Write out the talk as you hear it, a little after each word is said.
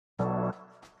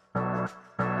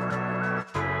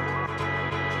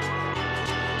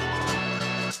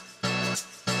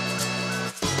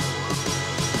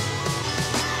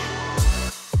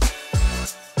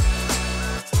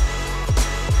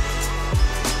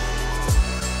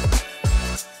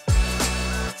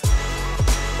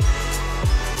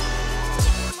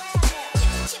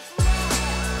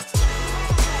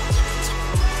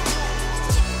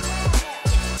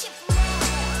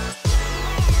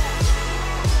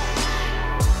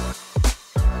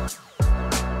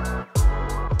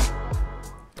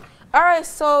right,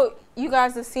 so you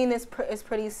guys have seen this. It's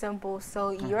pretty simple. So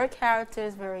your character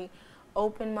is very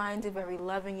open-minded, very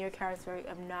loving. Your character is very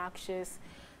obnoxious,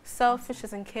 selfish,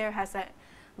 doesn't care, has that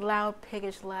loud,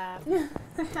 piggish laugh.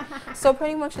 So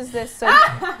pretty much is this. So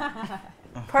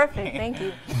perfect. Thank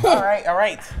you. All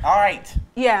right.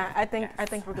 Yeah, I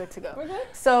think we're good to go. We're good?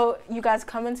 So you guys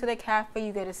come into the cafe.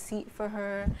 You get a seat for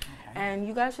her, and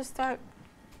you guys just start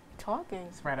talking.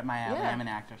 It's right up my alley. Yeah. I'm an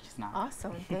actor. She's not.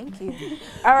 Awesome. Thank you.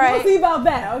 All right. We'll see about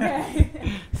that.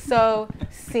 Okay. So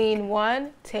scene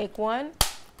 1, take 1,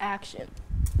 action.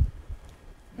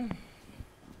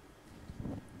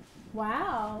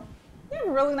 Wow. You have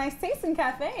a really nice taste in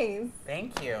cafes.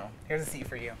 Thank you. Here's a seat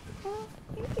for you. Oh,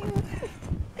 thank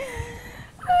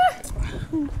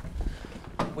you.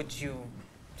 Would you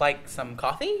like some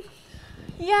coffee?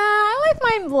 Yeah, I like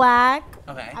mine black.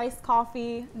 Okay. Iced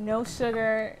coffee, no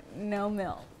sugar, no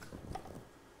milk.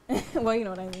 Well, you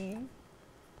know what I mean.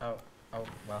 Oh,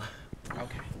 well,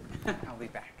 okay. I'll be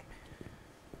back.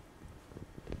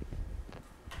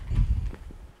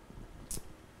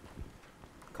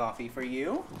 Coffee for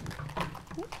you.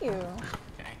 Thank you.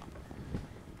 Okay.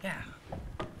 Yeah.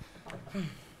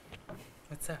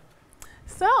 What's up?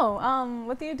 So,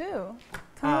 what do you do?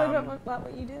 Tell me a little bit about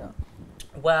what you do.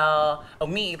 Well,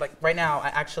 me, like right now, I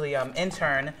actually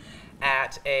intern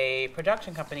at a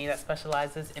production company that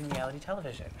specializes in reality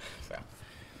television. So.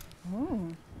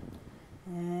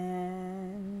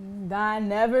 And I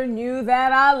never knew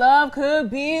that our love could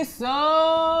be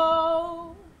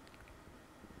so.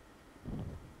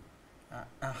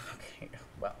 Okay.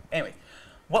 Well, anyway,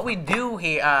 what we do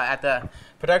here at the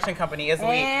production company is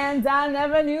And I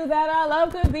never knew that our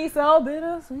love could be so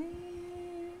bittersweet.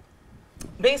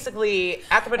 Basically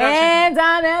at the production. And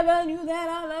I never knew that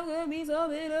our love could be so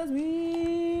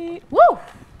bittersweet. Woo!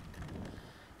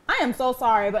 I am so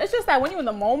sorry, but it's just that when you're in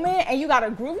the moment and you got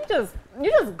a groove,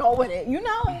 you just go with it, you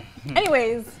know?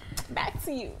 Anyways, back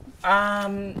to you.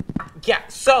 Yeah,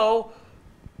 so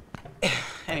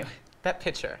anyway, that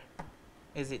picture.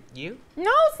 Is it you? No,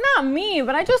 it's not me,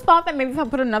 but I just thought that maybe if I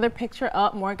put another picture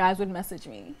up, more guys would message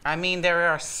me. I mean, there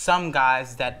are some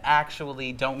guys that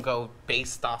actually don't go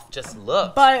based off just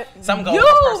looks. But some go you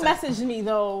for messaged me,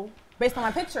 though, based on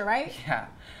my picture, right? Yeah.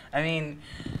 I mean,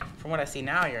 from what I see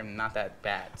now, you're not that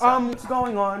bad. So. What's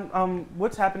going on?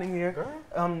 What's happening here?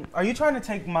 Girl? Are you trying to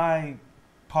take my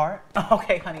part?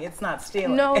 Okay, honey, it's not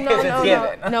stealing. No,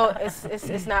 It's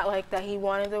it's not like that. He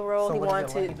wanted the role. So he what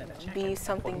is wanted it to like? be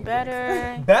something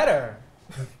better. Better.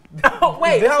 Oh,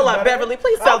 wait, hold up, Beverly.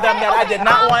 Please tell them that I did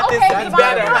not want this to be Devon,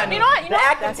 better, honey. You know what? The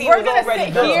acting team We're is gonna already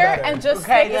sit better. here and just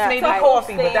Okay, sit this may be tight.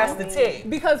 coffee, but that's the tea.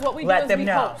 Because what we do Let is them we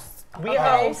know. host. We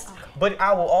host, but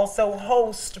I will also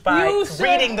host by You should.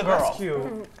 reading the girl. That's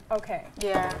cute. Okay.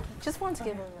 Yeah, just wanted to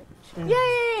give him a Yeah.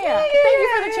 Thank you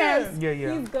for the chance. Yeah.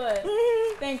 He's good.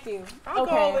 Thank you. I'll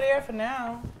go over there for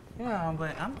now. You know,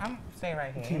 but I'm staying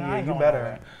right here. Yeah, I ain't you going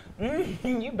better. nowhere.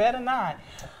 You better not.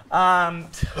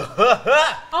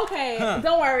 Okay,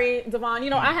 don't worry, Devon. You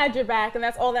know, I had your back, and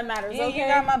that's all that matters, Yeah, okay? you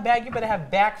got my back. You better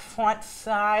have back, front,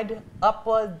 side,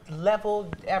 upper, level,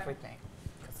 everything.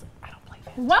 'Cause I don't play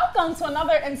that. Welcome to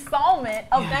another installment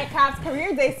of Nightcap's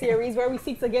Career Day series, where we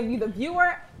seek to give you, the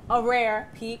viewer, a rare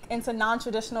peek into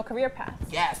non-traditional career paths.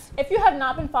 Yes. If you have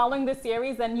not been following this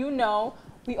series, then you know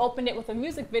we opened it with a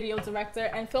music video director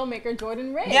and filmmaker,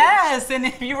 Jordan Ray. Yes, and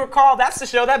if you recall, that's the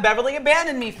show that Beverly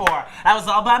abandoned me for. I was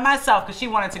all by myself because she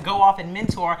wanted to go off and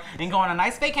mentor and go on a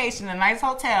nice vacation in a nice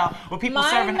hotel with people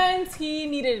My serving. mentee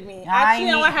needed me.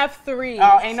 Actually, now I have 3.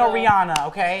 Oh, ain't no so- Rihanna,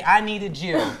 okay? I needed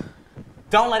you.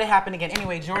 Don't let it happen again.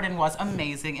 Anyway, Jordan was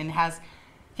amazing and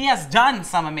he has done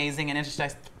some amazing and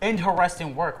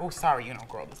interesting work. Oh, sorry,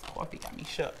 girl, this coffee got me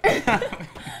shook.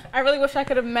 I really wish I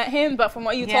could have met him, but from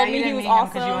what you told me, he was awesome.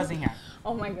 because you wasn't here.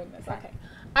 Oh my goodness, okay.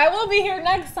 I will be here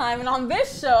next time, and on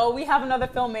this show, we have another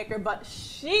filmmaker, but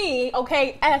she,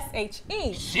 okay,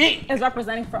 S-H-E, She is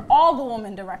representing for all the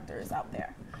women directors out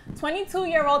there.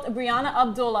 22-year-old Brianna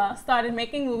Abdullah started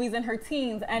making movies in her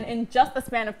teens, and in just a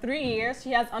span of 3 years,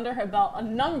 she has under her belt a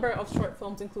number of short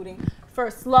films, including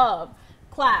First Love,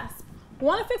 Clasp,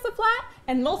 Wanna Fix a Flat,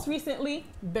 and most recently,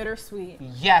 Bittersweet.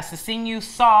 Yes, the scene you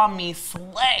saw me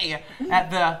slay at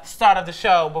the start of the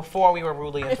show before we were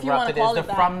rudely If you wanna interrupted call is it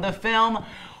that. From the Film,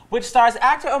 which stars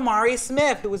actor Amari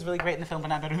Smith, who was really great in the film, but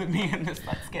not better than me in this.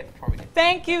 Let's skip before we get.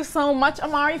 Thank you so much,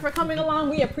 Amari, for coming along.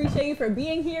 We appreciate you for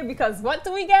being here because what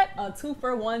do we get? A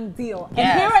 2-for-1 deal. Yes.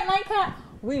 And here at Nightcap,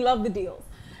 we love the deals.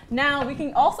 Now, we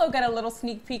can also get a little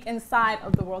sneak peek inside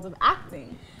of the world of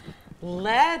acting.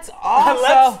 Let's also...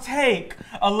 Let's take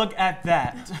a look at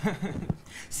that.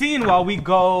 Seeing while we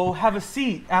go have a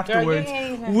seat afterwards,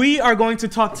 we are going to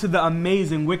talk to the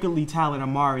amazing, wickedly talented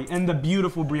Amari and the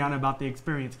beautiful Brianna about the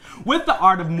experience with the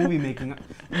art of movie making.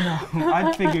 You know,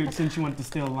 I figured since you wanted to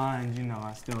steal lines, you know,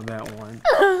 I steal that one.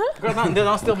 Girl,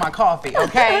 don't steal my coffee,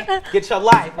 okay? Get your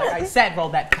life. Like I said, roll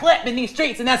that clip in these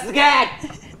streets and that's the gag.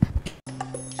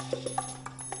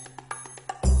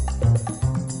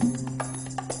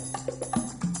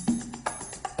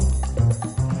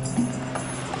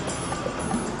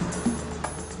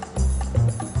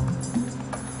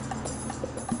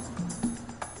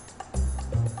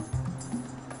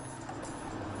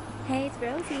 Hey, it's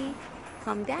Rosie.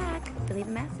 Call me back. Leave a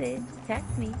message.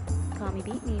 Text me. Call me,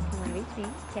 beat me if you want to reach me.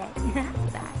 Okay.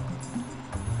 Bye.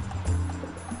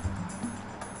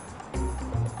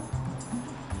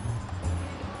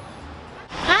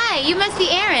 Hi, you must be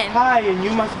Aaron. Hi, and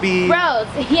you must be... Rose.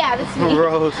 Yeah, that's me.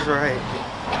 Rose, right.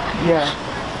 Yeah.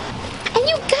 And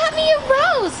you got me a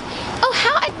rose. Oh,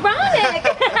 how ironic.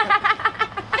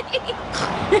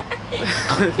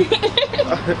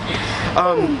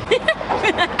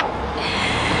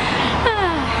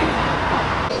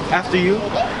 After you?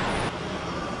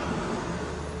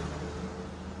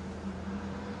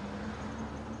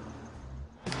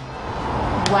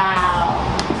 Wow.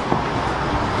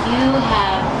 You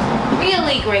have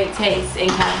really great taste in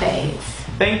cafes.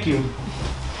 Thank you.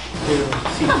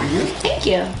 Seat for you. Thank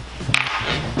you.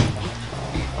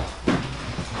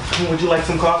 Would you like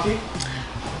some coffee?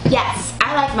 Yes,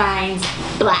 I like mine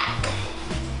black.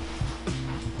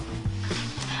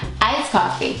 Iced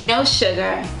coffee, no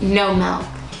sugar, no milk.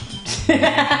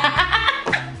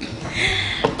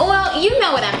 Well, you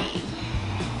know what I mean.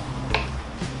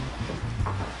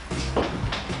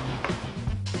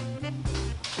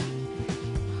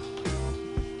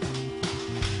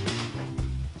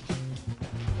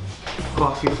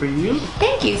 Coffee for you.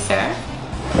 Thank you, sir.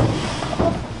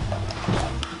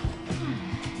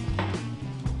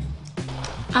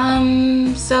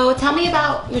 So tell me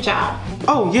about your job.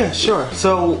 Oh, yeah, sure.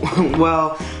 So,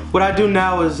 well, what I do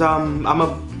now is I'm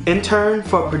an intern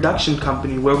for a production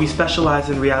company where we specialize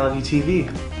in reality TV.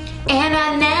 And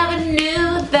I never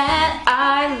knew that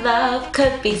our love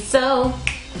could be so.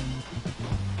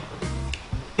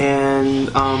 And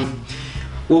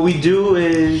what we do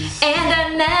is... And I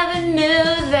never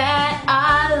knew that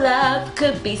our love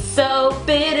could be so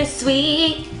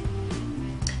bittersweet.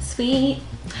 Sweet.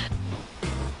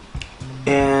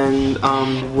 And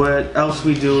what else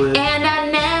we do is... And I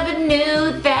never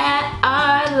knew that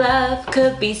our love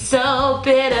could be so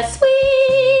bittersweet.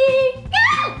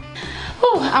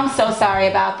 Whew, I'm so sorry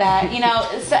about that. You know,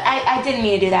 so I didn't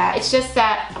mean to do that. It's just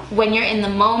that when you're in the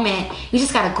moment, you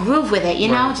just gotta groove with it, you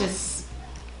know? Right. Just,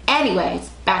 anyways,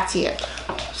 back to you.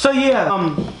 So yeah,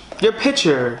 your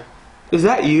picture, is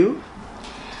that you?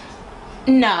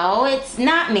 No, it's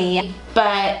not me,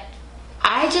 but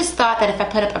I just thought that if I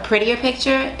put up a prettier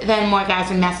picture, then more guys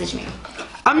would message me.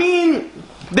 I mean,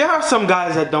 there are some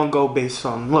guys that don't go based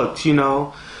on looks, you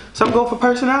know? Some go for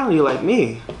personality like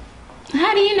me.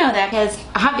 How do you know that? Because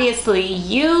obviously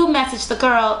you messaged the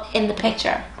girl in the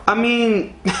picture. I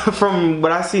mean, from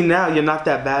what I see now, you're not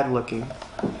that bad looking.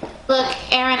 Look,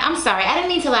 Aaron, I'm sorry. I didn't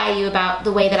mean to lie to you about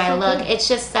the way that I look. It's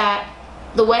just that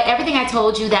the way everything I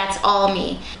told you, that's all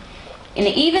me. And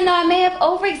even though I may have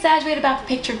over-exaggerated about the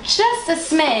picture just a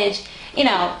smidge, you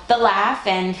know, the laugh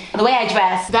and the way I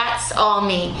dress, that's all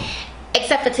me.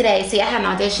 Except for today. See, I had an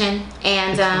audition,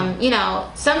 and, you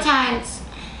know, sometimes,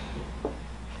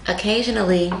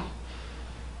 occasionally,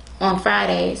 on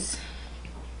Fridays,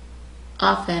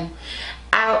 often,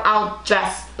 I'll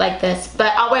dress like this,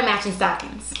 but I'll wear matching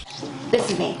stockings.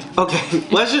 This is me. Okay,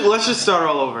 let's just start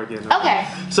all over again. Okay.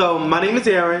 So, my name is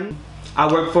Aaron. I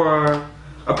work for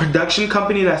a production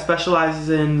company that specializes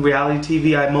in reality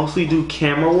TV. I mostly do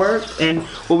camera work, and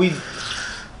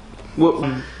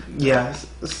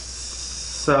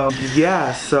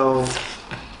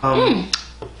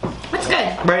What's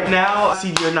good? right now, I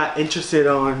see you're not interested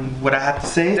on what I have to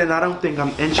say, and I don't think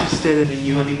I'm interested in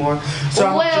you anymore.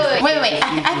 So Wait.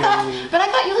 I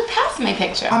thought you looked past my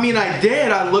picture. I mean, I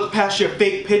did. I looked past your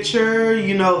fake picture,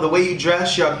 you know, the way you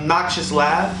dress, your obnoxious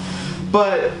laugh.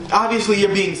 But obviously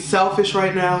you're being selfish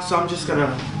right now, so I'm just gonna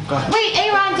go ahead. Wait,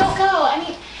 Aaron, don't go. I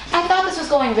mean, I thought this was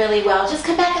going really well. Just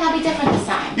come back and I'll be different this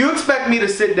time. You expect me to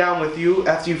sit down with you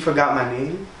after you forgot my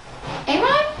name?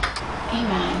 Aaron?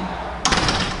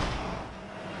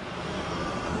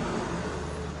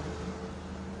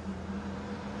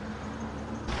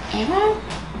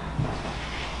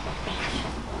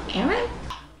 Aaron.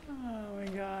 Oh my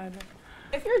God.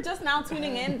 if you're just now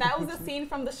tuning in, that was a scene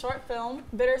from the short film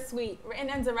Bittersweet, written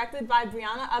and directed by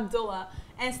Brianna Abdullah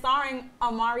and starring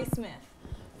Amari Smith.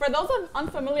 For those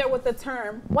unfamiliar with the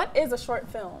term, what is a short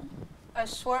film? A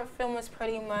short film is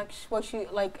pretty much what you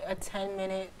like a 10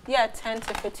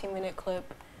 to 15 minute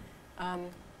clip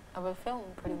of a film,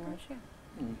 pretty much. Yeah.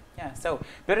 Yeah, so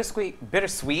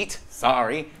Bittersweet,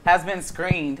 has been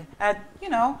screened at,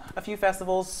 a few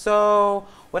festivals. So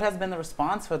what has been the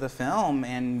response for the film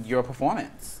and your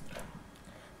performance?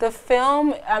 The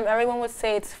film, everyone would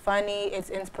say it's funny,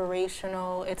 it's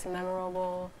inspirational, it's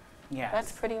memorable. Yeah,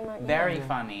 that's pretty much very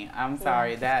funny. I'm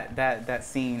sorry, that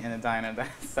scene in the diner,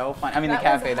 that's so funny. I mean, That the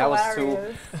cafe, was that was too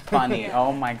hilarious. funny.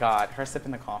 Oh my God, her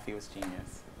sipping the coffee was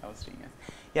genius. That was genius.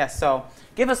 Yeah, so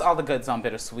give us all the goods on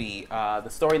Bittersweet. The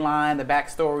storyline, the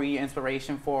backstory,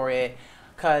 inspiration for it.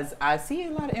 Because I see a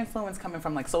lot of influence coming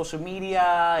from like social media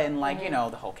and like,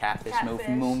 the whole catfish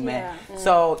movement. Yeah.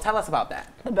 So tell us about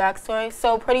that. The backstory.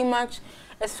 So pretty much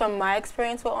it's from my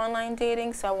experience with online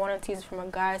dating. So I wanted to use it from a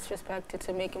guy's perspective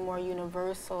to make it more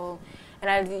universal.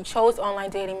 And I chose online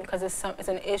dating because it's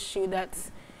an issue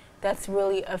that's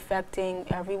really affecting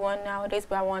everyone nowadays.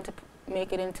 But I wanted to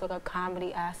make it into like a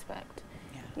comedy aspect.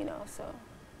 So.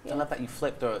 Yeah. I love that you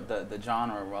flipped the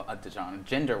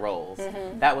gender roles.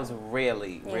 That was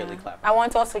really clever. I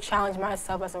want to also challenge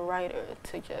myself as a writer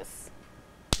to just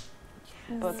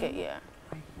book it,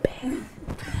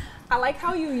 I like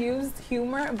how you used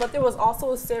humor, but there was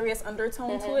also a serious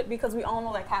undertone to it because we all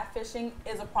know that catfishing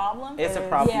is a problem. It's a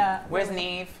problem. Yeah. Where's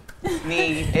Neve?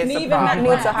 Neve, it's Neve a problem.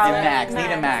 and Max. Neve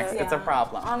and Max, Yeah. it's a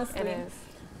problem. Honestly. it is.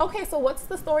 Okay, so what's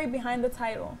the story behind the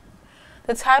title?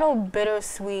 The title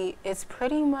Bittersweet is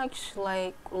pretty much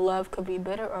like love could be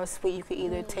bitter or sweet. You could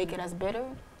either take it as bitter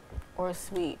or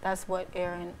sweet. That's what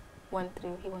Aaron went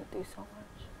through. He went through so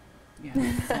much.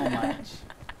 Yeah, so much.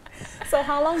 So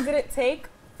how long did it take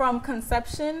from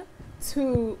conception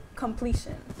to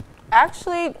completion?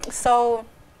 Actually, so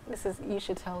you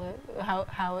should tell it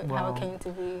how it came to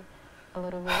be a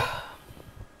little bit.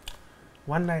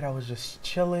 One night I was just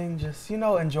chilling, just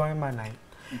enjoying my night.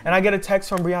 And I get a text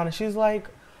from Brianna. She's like,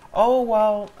 oh,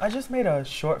 well, I just made a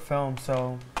short film,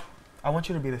 so I want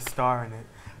you to be the star in it.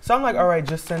 So I'm like, all right,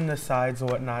 just send the sides or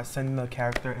whatnot, send the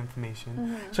character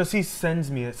information. So she sends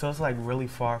me it. So it's like really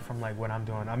far from like what I'm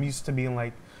doing. I'm used to being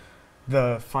like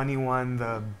the funny one,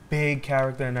 the big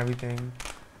character and everything.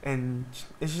 And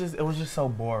it was just so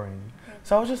boring.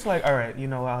 So I was just like, all right,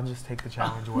 I'll just take the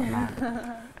challenge or whatnot.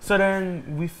 So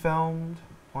then we filmed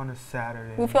on a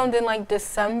Saturday. We filmed in like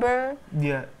December.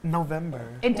 Yeah, November.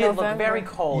 It did look very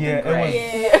cold Yeah, and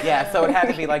gray. Yeah, so it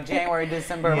had to be like January,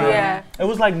 December. Yeah. It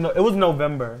was like it was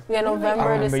November. Yeah, November, I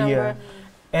remember, December.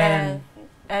 Yeah.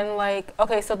 And like,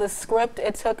 okay, so the script,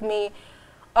 it took me,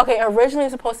 originally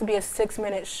it's supposed to be a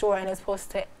 6-minute short and it's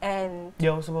supposed to end.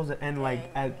 Yeah, it was supposed to end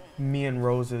like at me and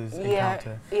Rose's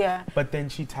encounter. Yeah. But then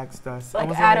she texted us. Like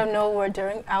out of nowhere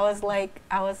I was like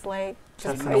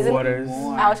just testing the waters.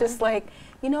 I was just like,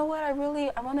 you know what, I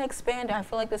want to expand it. I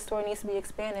feel like the story needs to be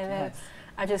expanded. And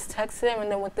I just texted him,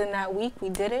 and then within that week we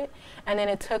did it. And then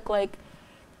it took like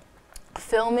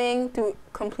filming through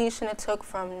completion, it took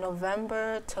from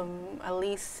November to at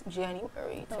least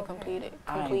January to complete it.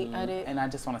 Edit. And I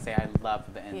just want to say I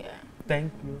love the ending. Yeah.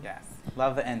 Thank you. Yes,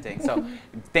 love the ending. So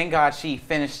thank God she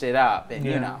finished it up and,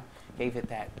 gave it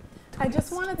that. I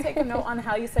just want to take a note on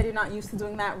how you said you're not used to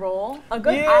doing that role. A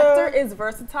good actor is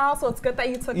versatile, so it's good that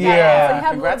you took that. So you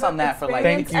have congrats on that for like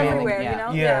everywhere,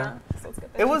 Yeah. So it's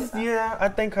good that It was I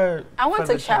think her. I want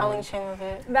to challenge him a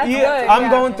bit. That's good. I'm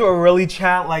going through a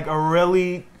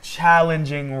really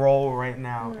challenging role right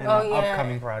now in an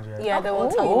upcoming project. Yeah, that we'll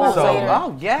tell you about later.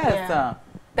 Oh yes.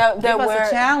 Yeah. Give us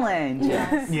a challenge.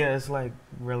 Yes. Yeah, it's like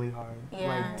really hard. Yeah.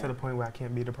 Like to the point where I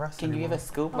can't be depressed Can you anymore. give a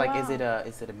scoop? Like, is it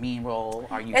a mean role?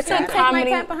 Are you? It's sad? a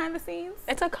comedy. Nightcap behind the scenes.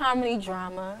 It's a comedy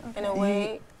drama in a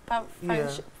way about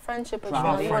friendship and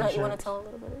Drama. drama. You want to tell a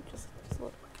little bit? Just a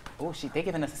little. Oh, they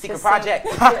giving us a secret Just project.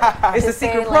 It's a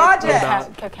secret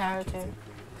project. A character.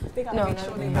 They gotta make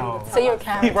sure they know. No. Say your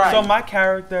character. Right. So my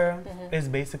character is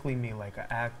basically me, like an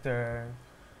actor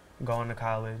going to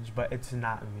college, but it's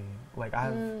not me. Like I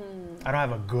don't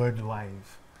have a good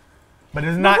life. But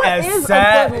it's not as is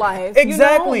sad. a good life?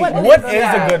 Exactly. You know, what is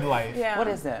a good life? Yeah. What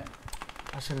is that?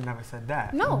 I should have never said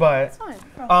that. No, but it's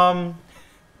fine.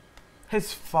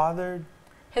 his father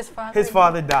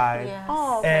died. Yes.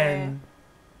 Oh, okay. And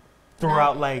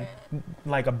throughout like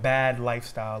a bad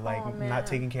lifestyle, like Oh, man. not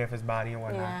taking care of his body and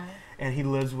whatnot. Yeah. And he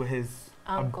lives with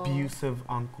abusive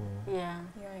uncle. Yeah.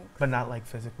 But not like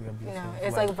physically abusive. No,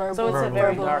 it's like verbal. So it's a verbal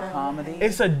very dark comedy.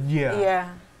 It's a Yeah.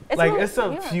 It's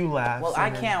a few laughs. Well, I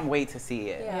can't wait to see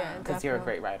it. Yeah, because you're a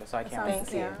great writer, so I can't wait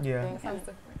to see it. Yeah.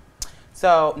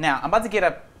 So now I'm about to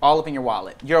get all up in your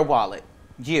wallet.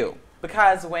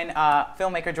 Because when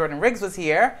filmmaker Jordan Riggs was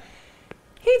here,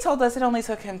 he told us it only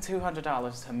took him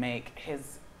 $200 to make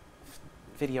his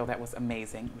video that was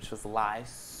amazing, which was live.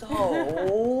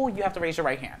 So you have to raise your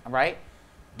right hand, all right?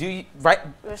 Do you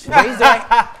raise your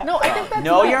right? No, I think that's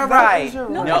no, you're right.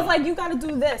 No, it's like you gotta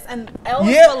do this, and L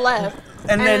is Yeah. for left,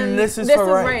 And then this is for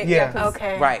right. Yeah.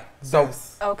 Okay. Right. So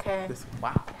Okay.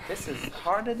 wow, this is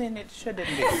harder than it should be.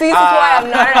 See, this is why I'm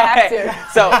not an actor.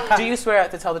 So, do you swear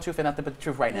to tell the truth and nothing but the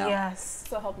truth right now? Yes.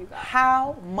 to help you guys.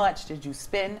 How much did you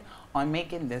spend on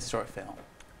making this short film?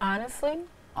 Honestly,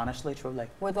 truly.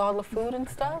 with all the food and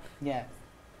stuff, Yes.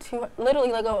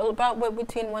 literally like about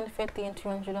between $150 and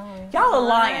 $200. Y'all are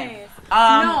lying.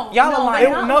 No, y'all are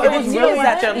lying. it was really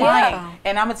that you're lying. Yeah.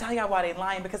 And I'm gonna tell y'all why they're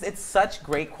lying, because it's such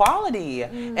great quality,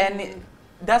 and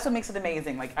that's what makes it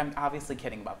amazing. Like, I'm obviously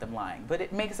kidding about them lying, but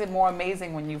it makes it more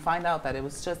amazing when you find out that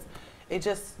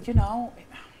you know.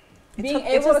 Being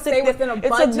able to stay within a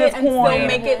budget and still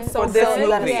make it so for this good.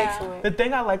 movie. Yeah. The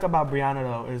thing I like about Brianna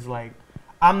though is like,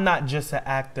 I'm not just an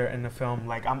actor in the film.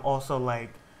 Like, I'm also like,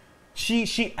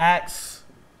 she asks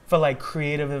for like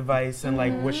creative advice and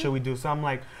like what should we do. So I'm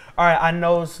like, all right, I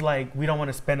know it's like we don't want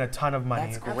to spend a ton of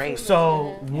money. That's great.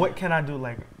 So what can I do?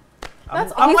 Like,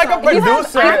 That's I'm like a awesome.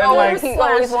 producer and like He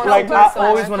always wants like to I do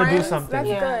always something. want to do something.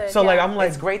 That's good. So like I'm like,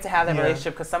 It's great to have that Yeah.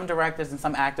 relationship, because some directors and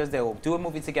some actors, they'll do a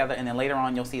movie together, and then later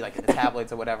on you'll see like in the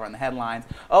tabloids or whatever in the headlines,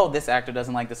 oh, this actor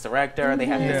doesn't like this director. They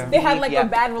have this They had beef. like Yeah. a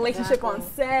bad relationship on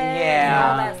set.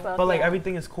 Yeah. And all that stuff. but like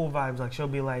everything is cool vibes. Like she'll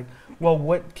be like, well,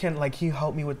 what can like he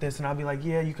help me with this, and I'll be like,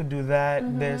 yeah, you could do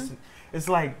that. This. It's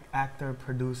like actor,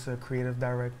 producer, creative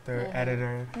director,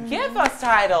 editor. Give us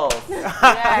titles.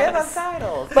 Yes. Give us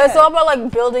titles. But it's all about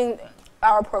like building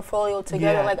our portfolio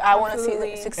together. Yeah. Like I want to see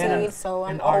Absolutely. it In succeed, so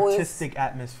an I'm always artistic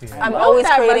atmosphere. I'm Love always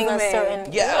that creating resume. a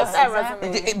certain Yes. That exactly.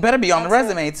 resume. It better be on the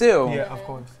resume too. Yeah, of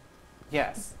course.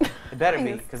 Yes. It better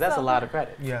be, because that's a lot of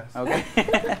credit. Yes. Okay.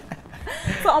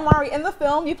 So Amari, in the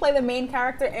film, you play the main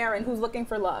character, Aaron, who's looking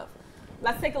for love.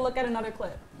 Let's take a look at another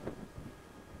clip.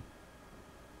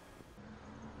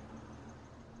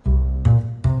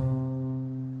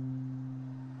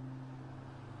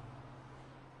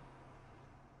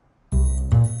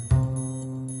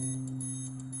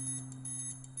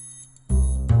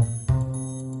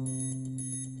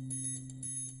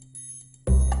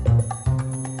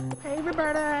 Hey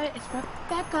Roberta, it's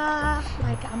Rebecca.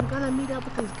 Like, I'm gonna meet up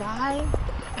with this guy.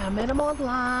 I met him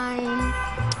online.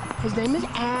 His name is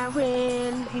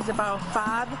Aaron. He's about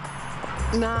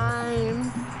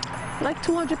 5'9", like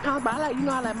 200 pounds, but I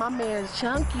like my man's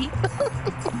chunky.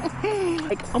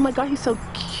 Like, oh my God, he's so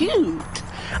cute.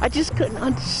 I just couldn't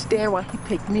understand why he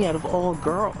picked me out of all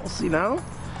girls, you know?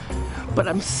 But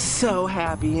I'm so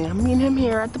happy. I'm meeting him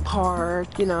here at the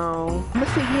park, you know. I'm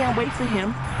gonna sit here and wait for him,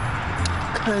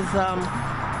 because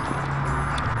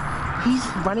he's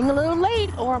running a little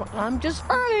late, or I'm just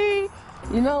early.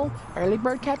 You know, early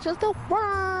bird catches the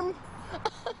worm.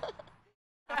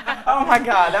 Oh my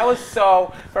God, that was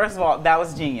so. First of all, that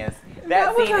was genius.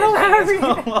 That scene is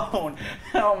genius alone.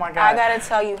 Oh my God. I gotta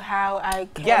tell you how I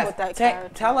came with that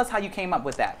character. Tell us how you came up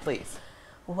with that, please.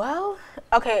 Well,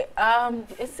 okay,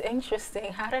 it's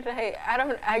interesting. How did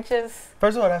I just.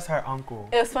 First of all, that's her uncle.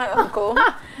 It was my uncle.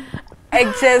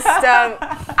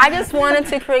 I just wanted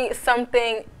to create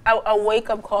something, a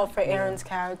wake-up call for Aaron's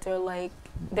character. Like,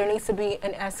 there needs to be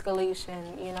an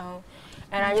escalation, you know?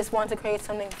 And I just wanted to create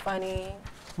something funny.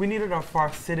 We needed a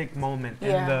farcitic moment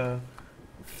in the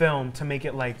film to make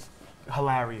it like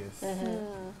hilarious.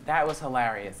 That was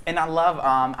hilarious. And I love,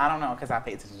 I don't know, because I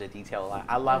pay attention to detail a lot.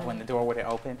 I love when the door would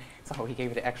open, so he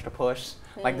gave it an extra push,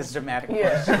 like this dramatic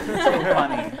push. Too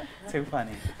funny. Too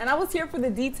funny. And I was here for the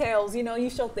details. You know, you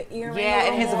showed the earring. Yeah,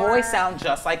 and his voice sounds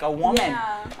just like a woman.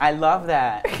 Yeah. I love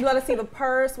that. You let us see the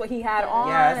purse, what he had on,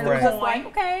 Yes, and the it was just coin. like,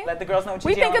 okay. Let the girls know what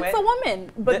We you're think dealing it's a with.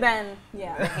 woman, but The- then,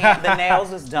 yeah. The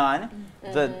nails was done.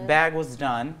 The bag was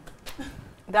done.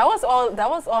 That was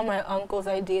all my uncle's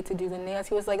idea to do the nails.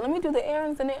 He was like, let me do the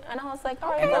errands, and I was like,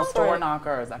 all right, And go those for door it.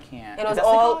 knockers, I can't. It was That's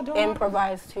what they all call door knockers?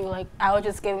 improvised too. Like, I would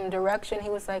just give him direction. He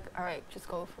was like, all right, just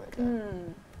go for it.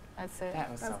 That's it.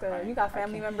 That was That's so good. funny. You got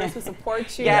family members who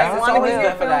support you. Yes, and it's want to always be in good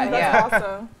your for that, film. That's yeah.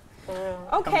 awesome. For real.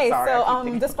 Okay, sorry, I keep so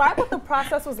thinking. describe what the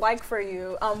process was like for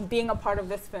you being a part of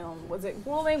this film. Was it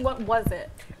grueling? What was it?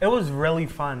 It was really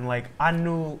fun. Like, I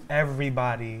knew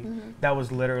everybody that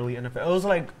was literally in the film. It was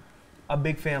like a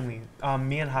big family.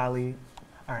 Me and Holly,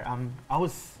 All right, I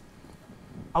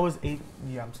was 8.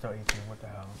 Yeah, I'm still 18. What the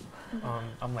hell?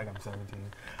 I'm 17.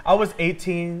 I was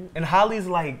 18, and Holly's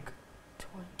like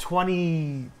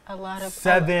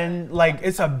 27. Like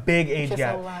it's a big age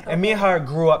gap. And me and her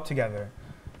grew up together,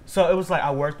 so it was like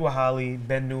I worked with Holly.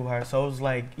 Ben knew her, so it was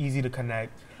like easy to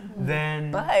connect.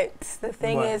 Then, but the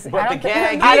thing is, but I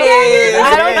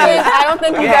don't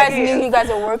think you guys knew you guys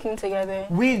were working together.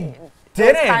 We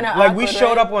didn't. Like we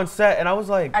showed up on set, and I was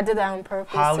like, I did that on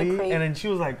purpose. Holly, and then she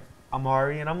was like,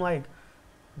 Amari, and I'm like,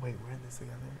 wait, we're in this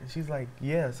together. And she's like,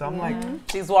 yeah. So I'm like,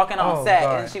 she's walking on set,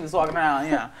 and she was walking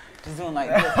around, she's doing like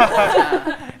this.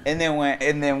 and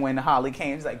then when Holly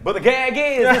came, she's like, but the gag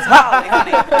is it's Holly,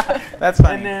 honey. That's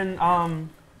funny. And then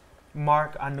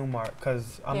Mark, I knew Mark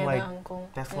because I'm like,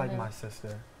 that's like my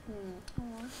sister.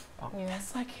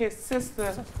 That's like his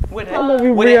sister with I love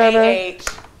you, an Brianna.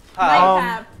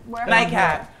 AH.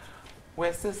 Nightcap.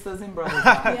 We're sisters and brothers.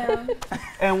 Yeah.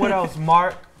 And what else?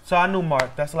 Mark. So I knew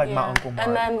Mark. That's like my Uncle Mark.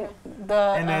 And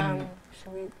then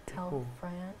should we tell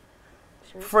Fran?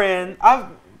 Fran.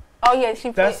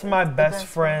 That's my best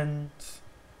friend.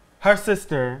 Her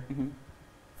sister.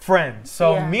 Friend.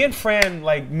 So me and Fran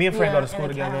go to school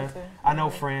together. I know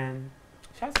Fran.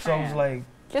 So it was like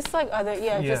just like other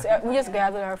we just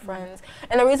gathered our friends.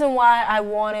 And the reason why I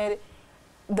wanted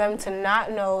them to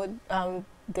not know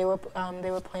they were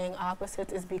playing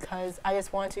opposites is because I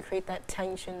just wanted to create that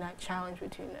tension, that challenge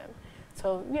between them.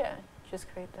 So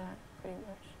just create that pretty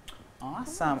much.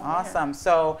 Awesome.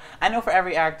 So I know for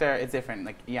every actor it's different.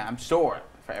 Like I'm sure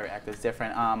for every actor it's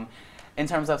different. In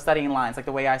terms of studying lines, like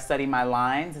the way I study my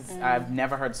lines, I've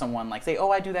never heard someone like say, "Oh,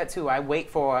 I do that too." I wait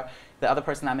for the other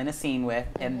person I'm in a scene with,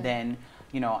 and then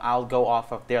I'll go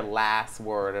off of their last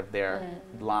word of their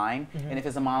line. And if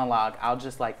it's a monologue, I'll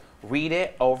just like read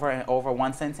it over and over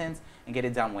one sentence and get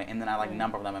it done with, and then I like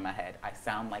number them in my head. I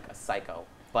sound like a psycho,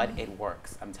 but it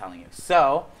works. I'm telling you.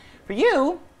 So, for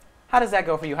you, how does that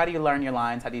go for you? How do you learn your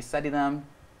lines? How do you study them?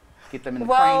 Get them in the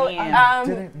cranium. I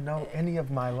didn't know any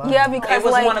of my lines. Yeah, because it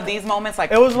was one of these moments.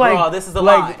 Like it was like, bro, this is the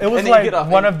line. It was like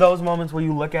one of those moments where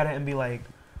you look at it and be like,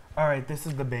 all right, this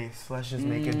is the base. Let's just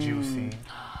make it juicy.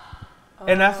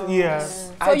 And that's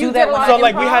So I do that when so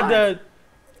like we had to.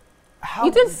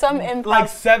 You did some improv. Like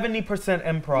 70%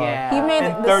 improv. Yeah. He made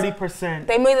and 30%.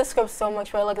 They made the script so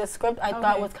much better. Like the script I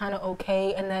thought was kind of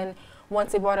okay, and then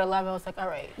once they brought it live, I was like, all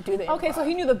right, do the improv. Okay, so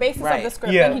he knew the basis of the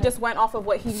script, and he just went off of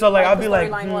what he. So like I'll be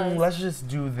like, was. let's just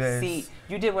do this. See,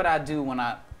 you did what I do when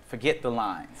I forget the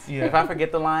lines. Yeah. If I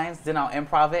forget the lines, then I'll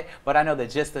improv it, but I know the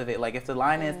gist of it. Like if the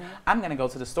line is, I'm gonna go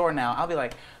to the store now, I'll be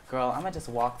like, girl, I'm gonna just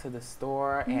walk to the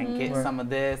store and get some of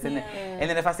this, and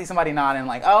then if I see somebody nodding,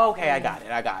 like, oh, okay, I got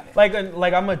it.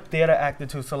 Like I'm a theater actor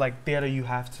too, so like theater you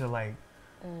have to like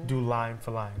do line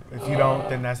for line. If you don't,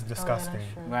 then that's disgusting.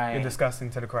 Right. You're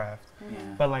disgusting to the craft.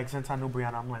 But like since I knew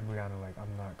Brianna, I'm like, Brianna, like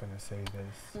I'm not gonna say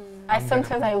this.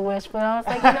 Sometimes I wish, but I was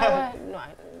like, you know what?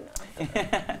 No,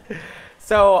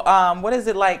 So, what is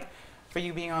it like for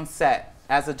you being on set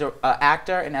as an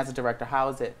actor and as a director? How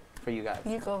is it for you guys?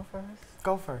 You go first.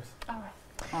 Go first. All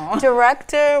right.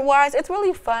 Director-wise, it's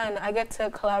really fun. I get to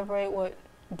collaborate with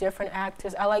different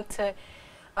actors. I like to,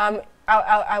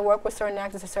 I work with certain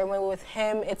actors a certain way. With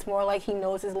him, it's more like he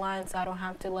knows his lines, so I don't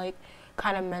have to like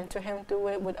kind of mentor him through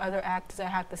it. With other actors, I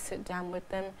have to sit down with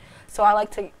them. So I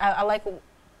like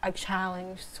a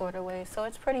challenge sort of way. So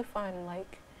it's pretty fun.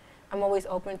 Like, I'm always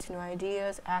open to new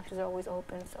ideas. Actors are always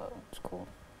open, so it's cool.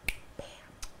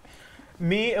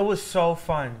 Me, it was so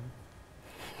fun.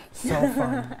 So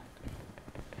fun.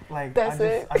 Like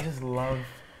I just love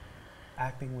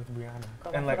acting with Brianna.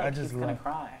 Girl, and like I he's just gonna love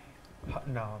cry.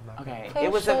 No, I'm not. Okay. Okay,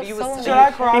 It was should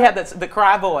I cry? He had the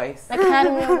cry voice.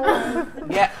 Academy Award.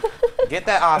 Yeah. Get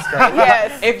that Oscar.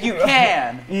 Yes. If you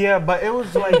can. Yeah, but it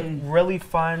was like really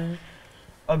fun.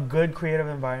 A good creative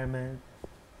environment.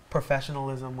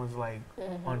 Professionalism was like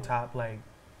on top. Like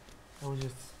it was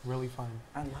just really fun.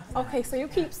 I love that. Okay, so you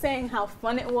keep saying how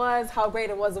fun it was, how great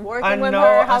it was working with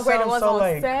her, how great it was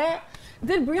on set.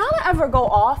 Did Brianna ever go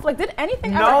off? Like, did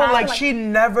anything ever happen? No, like she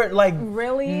never, like,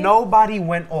 really? Nobody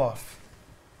went off.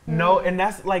 No, and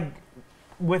that's like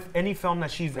with any film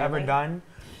that she's ever done.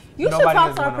 You should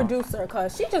talk to our producer,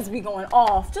 because she just be going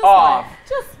off. Just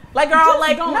like girl, just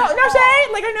like no shade.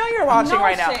 Like I know you're watching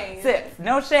right now. Shade. Sis,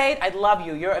 no shade. I love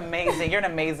you. You're amazing. You're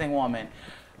an amazing woman.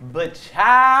 But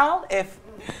child,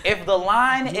 if the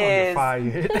line is how are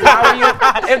you,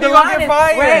 if the line is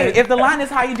wait, if the line is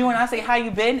how you doing, I say how you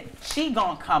been, she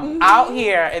gonna come out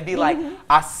here and be like,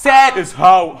 I said is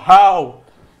how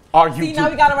are you? See, now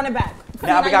we gotta run it back.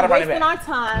 Now we gotta run it wasting back. our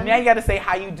time. Now you gotta say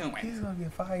how you doing. He's gonna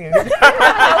get fired.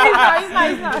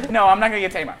 He's not. No, I'm not gonna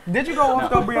get tamed. Did you go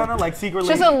off though, Brianna? Like secretly?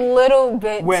 Just a little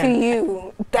bit When? to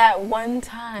you. That one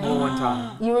time. One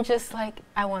time. You were just like,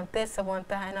 I want this, I want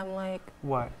that, and I'm like,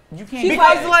 What? You can't. She's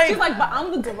Because, like, she's like, but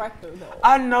I'm the director though.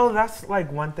 I know that's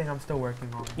like one thing I'm still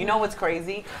working on. You know what's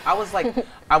crazy? I was like,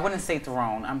 I wouldn't say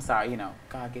thrown. I'm sorry, you know,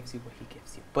 God gives you what He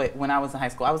gives you. But when I was in high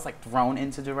school, I was like thrown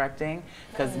into directing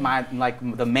because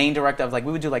the main director was like,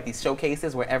 we would do like these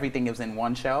showcases where everything was in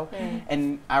one show,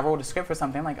 and I wrote a script for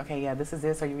something. I'm like, okay, yeah, this is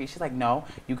this. Are you? She's like, no,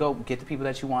 you go get the people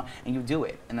that you want and you do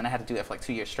it. And then I had to do that for like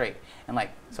 2 years straight. And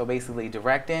like, so basically,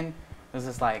 directing was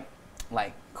just like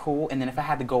cool. And then if I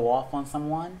had to go off on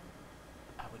someone,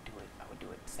 I would do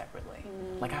it separately.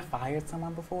 Like I fired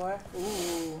someone before.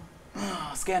 Ooh.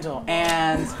 Scandal.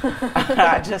 And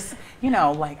I just, you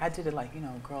know, like I did it like, you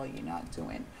know, girl, you're not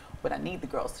doing what I need the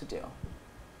girls to do.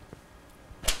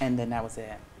 And then that was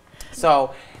it.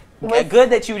 So good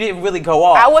that you didn't really go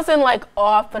off. I wasn't like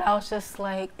off, but I was just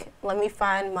like, let me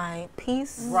find my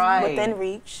peace within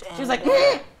reach. She was like,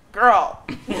 girl.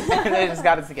 And they just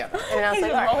got it together. And I was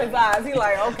like, roll his eyes. He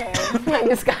like, okay. I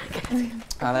just got it together.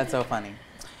 Oh, that's so funny.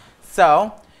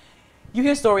 So, you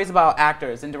hear stories about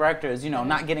actors and directors, you know,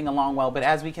 not getting along well, but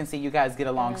as we can see, you guys get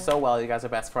along so well. You guys are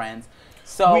best friends.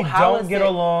 So We how don't get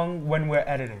along when we're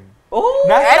editing. Ooh,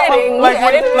 editing.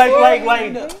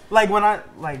 Like when I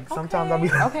sometimes I'll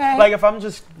be Okay. like if I'm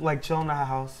just like chilling at her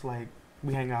house, like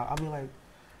we hang out, I'll be like,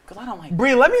 because I don't like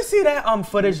Bree, let me see that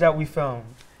footage that we filmed.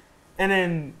 And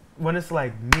then when it's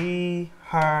like me,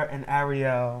 her, and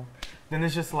Ariel, then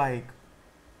it's just like,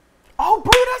 oh,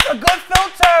 Bree, that's a good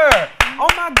filter. Oh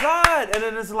my God. And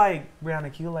then it's like,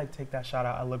 Brianna, can you like take that shot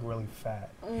out? I look really fat.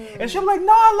 And she'll be like,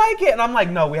 no, I like it. And I'm like,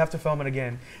 no, we have to film it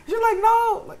again. And she's like,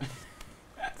 no. Like,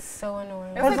 So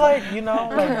annoying. it's like, you know,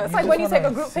 like, It's like when you take a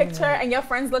group picture and your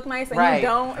friends look nice and you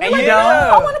don't. And like, you don't.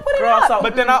 I want to put it Girl, up. so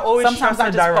but then I always sometimes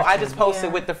trust her direction. I just post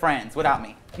it with the friends without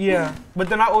me. Yeah, but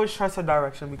then I always trust her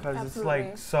direction because it's Absolutely.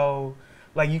 like so,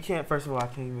 like you can't. First of all, I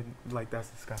can't even like that's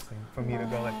disgusting for me to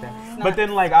go like that. But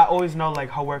then like I always know like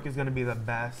her work is gonna be the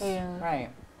best. Yeah. Right.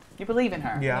 You believe in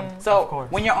her. Yeah. So of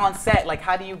course. when you're on set, like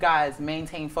how do you guys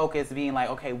maintain focus being like,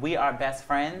 okay, we are best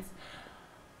friends,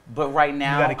 but right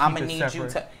now gotta keep I'm gonna it need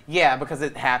separate. you to because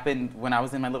it happened when I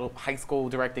was in my little high school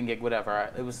directing gig, whatever.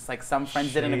 It was just like some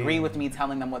friends didn't agree with me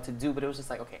telling them what to do, but it was just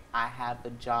like, okay, I have the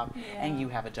job and you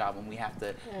have a job, and we have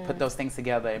to put those things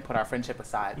together and put our friendship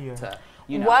aside to,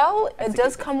 you know. Well, it does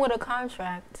execute come with a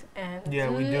contract, and Yeah,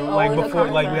 we do. Oh, Like with a before,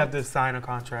 like we contract. have to sign a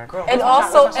contract. Girl, And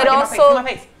what's my shot? also- What's my it shot? Get also-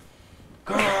 my face.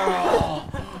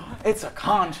 Girl, it's a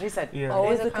contract. She said, Yeah.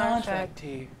 Always it's a a contract. contract.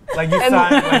 T. Like you sign,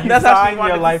 like you That's how she sign wanted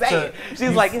your to life say to. it.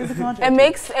 She's like, it's a contract.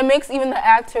 it makes even the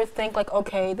actors think like,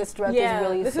 okay, this director Yeah, is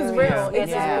really this is serious. real. This is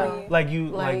Exactly. real. like you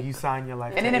Like- sign your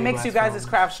life. And to then it do makes you less guys' films.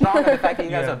 craft stronger. The fact that you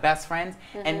guys Yeah. are best friends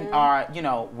and are, you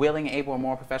know, willing, able, and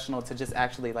more professional to just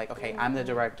actually like, okay, I'm the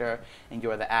director and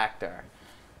you're the actor.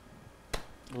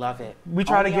 Love it. We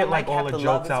try to Only get on like all Nightcap, the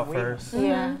love jokes is out real. first.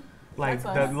 Yeah. Like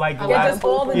That's the us. like Get last just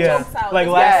all the yeah, jokes out. like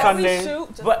Just last every Sunday. shoot,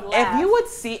 just But laugh. if you would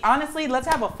see, honestly, let's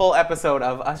have a full episode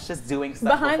of us just doing stuff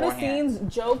behind the beforehand.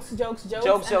 scenes, jokes. Jokes, and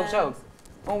then- jokes.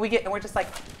 When we get, and we're just like,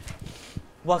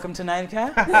 welcome to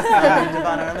Nightcap. I'm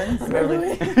Devon Orleans.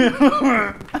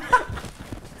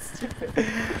 Stupid.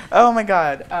 Oh my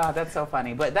God, that's so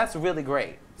funny. But that's really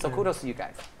great. So kudos to you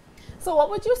guys. So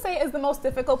what would you say is the most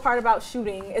difficult part about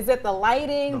shooting? Is it the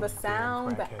lighting, the Those damn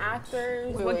sound, the crackheads.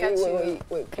 actors? What gets you?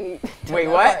 Wait, can you? Wait,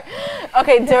 what?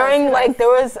 Okay, during like there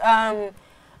was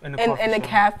In in the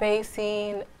cafe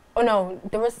scene. Oh no,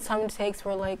 there was some takes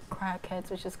where like crackheads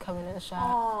was just coming in the shot.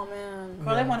 Oh man.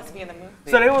 Well, they want us to be in the movie.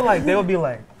 So they would be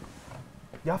like,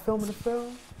 y'all filming the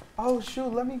film? Oh shoot,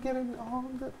 let me get in.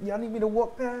 Y'all need me to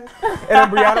walk past? And then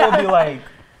Brianna would be like,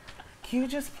 can you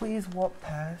just please walk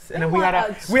past? And then we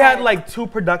had like 2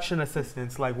 production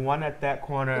assistants, like one at that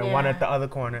corner and one at the other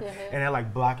corner, and they're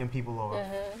like blocking people off.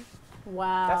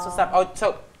 Wow. That's what's up. Oh,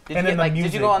 so did And you then get, the like, did you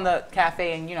music. go on the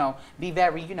cafe and, you know, be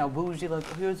very, you know, bougie, like,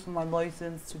 here's my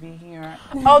license to be here?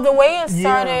 Oh, the way it Yeah.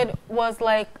 started was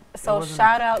like, so wasn't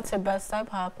shout out to Best Side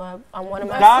Pop Up. I'm one of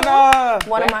my Donna!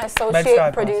 my Best Side associate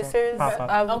Pop-Up. producers Pop-Up.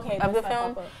 of the Best Side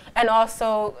film, Pop-Up. and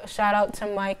also shout out to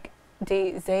Mike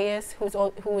Zayas,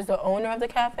 who's the owner of the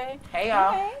cafe. Hey,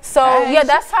 y'all. So Hey, yeah,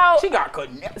 that's how. She got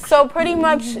connections. So pretty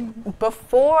much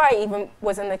before I even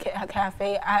was in the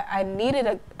cafe, I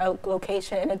needed a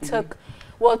location, and it took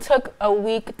a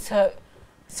week to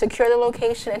secure the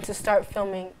location and to start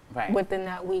filming within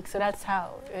that week. So that's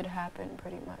how it happened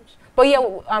pretty much. But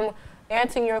yeah,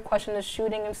 answering your question, the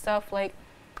shooting and stuff, like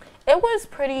it was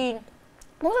pretty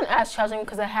It wasn't as challenging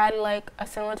because I had like a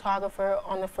cinematographer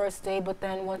on the first day, but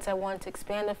then once I wanted to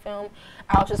expand the film,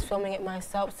 I was just filming it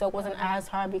myself, so it wasn't as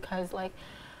hard because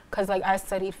I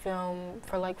studied film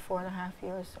for like 4.5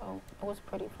 years, so it was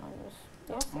pretty fun.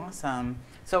 It was Awesome.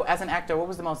 So as an actor, what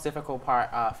was the most difficult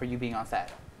part for you being on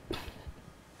set?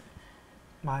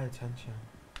 My attention.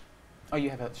 Oh, you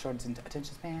have a short attention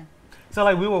span? So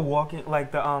like we were walking,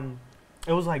 like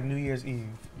it was like New Year's Eve.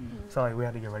 So like we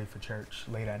had to get ready for church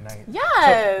late at night.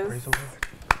 Yes. So, praise the Lord.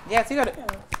 Yes, you go to.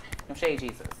 No shade,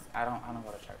 Jesus. I don't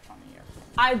go to church on New Year.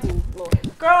 I do,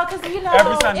 Lord. Girl, because you know,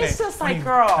 Every Sunday. it's just like, I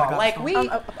girl, got like some. we.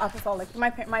 Apostolic. My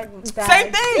dad.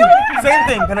 Same thing. Same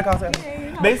thing. Pentecostal.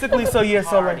 Basically, so yeah,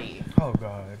 so like. Party. Oh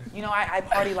God. You know, I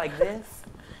party like this.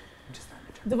 I'm just not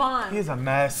in church. Devon. He's a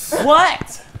mess.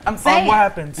 What? I'm saying. What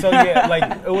happened? So yeah, like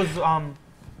it was.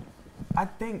 I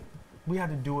think we had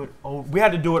to do it. We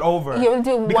had to do it over. You would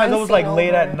do because one it was like scene late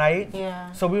over. at night.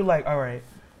 Yeah. So we were like, all right.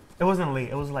 It wasn't late.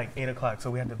 It was like 8 o'clock.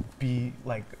 So we had to be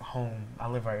like home. I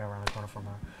live right around the corner from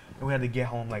her, and we had to get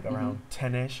home like around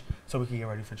 10ish so we could get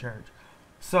ready for church.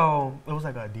 So it was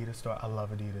like an Adidas store. I love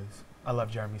Adidas. I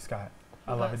love Jeremy Scott.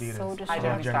 I love That's Adidas. so Hi, distracting.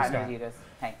 Jeremy Jeremy Scott and Scott. Adidas.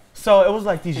 Hey. So it was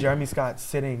like these Jeremy Scotts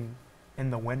sitting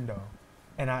in the window,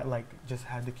 and I like just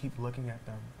had to keep looking at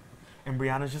them. And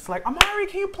Brianna's just like, Amari,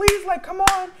 can you please like come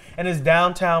on? And it's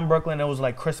downtown Brooklyn. It was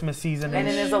like Christmas season, And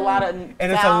then there's a lot of. and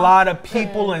it's a lot of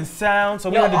people and sound.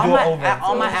 So we Yo, had to do it over.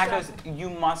 all my actors,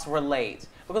 you must relate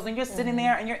because when you're sitting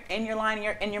there and you're in your line, and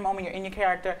you're in your moment, you're in your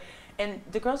character, and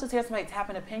the girls just hear somebody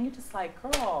tapping a pen, you're just like,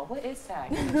 girl, what is that?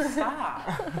 Can you stop?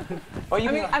 Or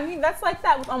you I mean, that's like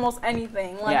that with almost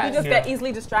anything. Like Yes. you just Yeah. get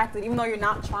easily distracted, even though you're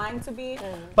not trying to be.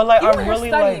 But like Even I when you're really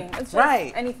studying, like, it's just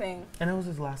Right. anything. and it was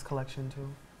his last collection too.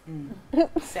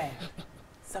 sad,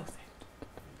 so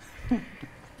sad.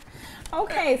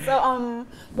 Okay, so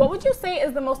what would you say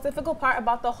is the most difficult part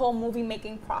about the whole movie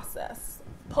making process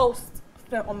post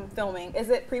filming? Is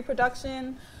it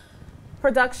pre-production,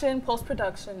 production,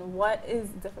 post-production? What is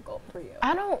difficult for you?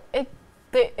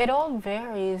 It all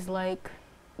varies. Like,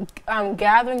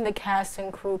 gathering the cast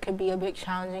and crew could be a bit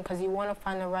challenging because you want to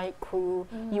find the right crew.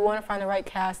 You want to find the right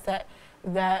cast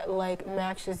that like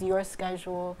matches your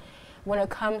schedule. When it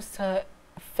comes to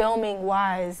filming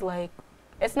wise, like,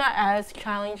 it's not as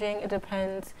challenging. It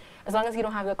depends. As long as you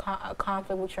don't have the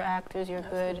conflict with your actors, you're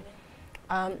good.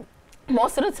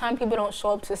 Most of the time, people don't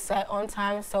show up to set on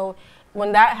time. So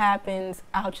when that happens,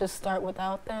 I'll just start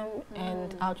without them,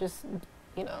 and I'll just,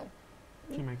 you know.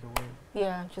 You make it work.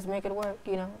 Yeah, just make it work.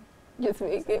 You know, just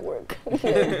make it work.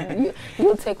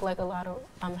 You'll take like a lot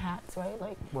of hats, right?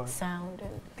 Like What? sound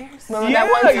and. Yeah, that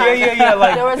one time? yeah.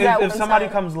 Like There was that if one somebody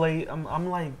time. comes late, I'm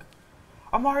like,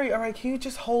 Amari, all right, can you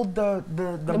just hold the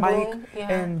mic broom, yeah.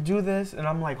 and do this? And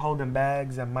I'm like holding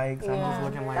bags and mics. I'm just Yeah.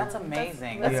 looking like. That's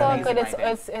amazing. It's Yeah. all amazing good. right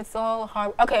there. It's all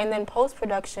hard. Okay, and then post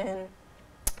production,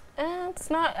 it's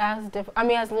not as difficult. I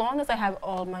mean, as long as I have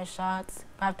all my shots,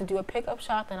 if I have to do a pickup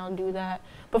shot, then I'll do that.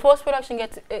 But post production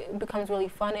it becomes really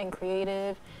fun and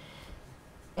creative.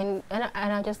 And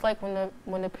I just like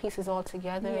when the piece is all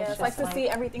together. Yeah, it's just like to see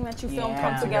everything that you filmed Yeah.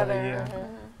 come Come together. yeah.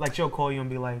 Like she'll call you and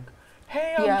be like,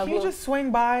 hey, Yeah, can you we'll- just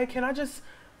swing by? Can I just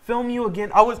film you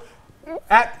again? I was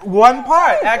at one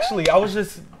part actually. I was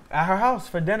just at her house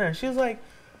for dinner. She was like,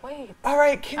 Wait. all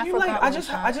right, can I you like? forgot I one just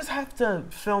time. have to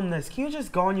film this. Can you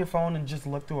just go on your phone and just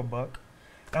look through a book?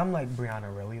 And I'm like,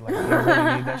 Brianna, really? Like, you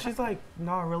really need that? She's like,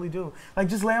 no, I really do. Like,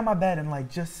 just lay on my bed and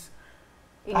like just.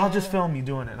 I'll just film you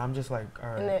doing it. And I'm just like,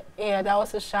 all right. Yeah, that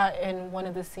was a shot in one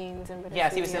of the scenes in British.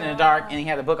 Yes, he was sitting in the dark and he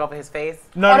had the book over his face.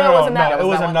 No, Oh, no, it no, wasn't no, that. no. That It was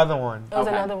was that one? another one. It was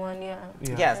Okay. another one, yeah.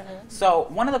 Yeah. Yes. So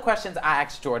one of the questions I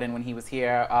asked Jordan when he was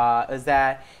here is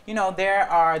that, you know, there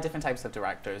are different types of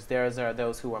directors. There's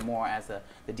those who are more as the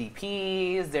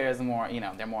DPs. There's more, you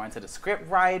know, they're more into the script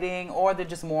writing, or they're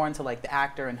just more into like the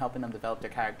actor and helping them develop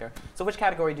their character. So which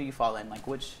category do you fall in? Like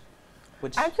which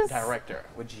director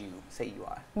would you say you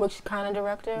are? Which kind of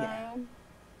director Yeah. I am?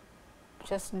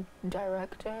 Just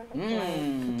director.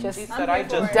 She Just said I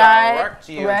just director. worked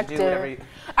you to do whatever you,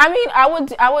 I mean, I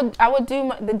would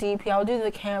do the DP. I would do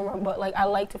the camera, but like I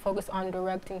like to focus on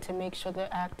directing to make sure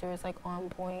the actor is like on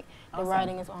point, the Awesome.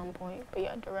 writing is on point. But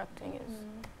yeah, directing is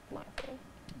my thing.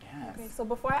 yes. Okay, so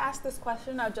before I ask this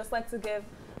question, I'd just like to give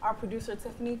our producer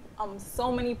Tiffany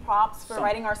so many props for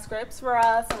writing our scripts for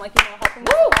us and like, you know, helping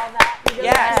us with all that. We really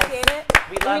Yes. appreciate it.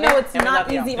 We love We know it, it's and we not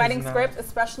love you. easy writing It's not. scripts,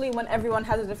 especially when everyone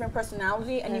has a different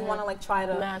personality and you want to like try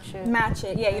to Match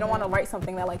it. Yeah, you don't want to write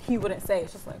something that like he wouldn't say.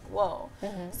 It's just like, whoa.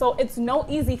 So it's no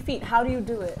easy feat. How do you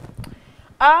do it?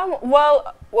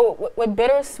 Well, with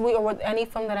Bittersweet or with any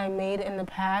film that I made in the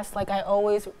past, like I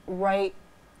always write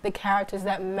the characters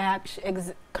that match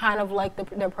kind of like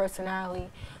their personality.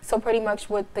 So pretty much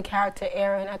with the character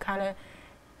Aaron, I kind of,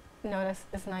 no,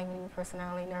 it's not even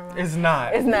personality, never mind. It's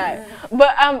not. It's not.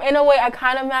 But in a way, I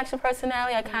kind of match the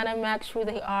personality. I kind of match who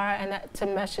they are, and to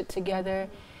mesh it together,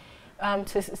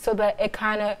 so that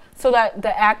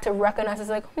the actor recognizes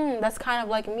like, that's kind of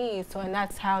like me. So and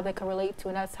that's how they could relate to,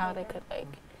 and that's how they could like.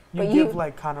 You give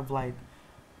like kind of like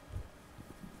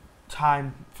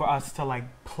time for us to like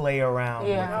play around.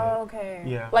 Yeah. With it. Oh, okay.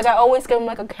 Yeah. Like I always give them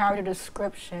like a character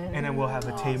description. And then we'll have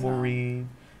a table read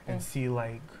and see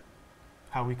like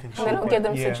how we can. And then I'll give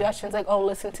them suggestions like, oh,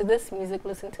 listen to this music,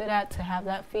 listen to that, to have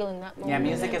that feeling, that moment. Yeah,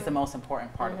 music is the most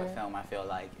important part of a film. I feel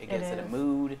like it gets to the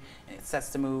mood and it sets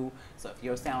the mood. So if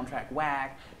your soundtrack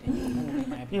whack, then your movie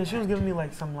might be. Yeah, she was giving me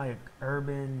like some like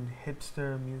urban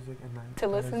hipster music and like to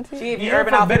listen to. She gave you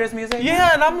Urban Outfitters music.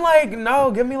 Yeah, and I'm like,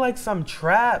 no, give me like some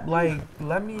trap. Like,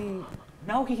 let me.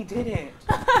 No, he didn't.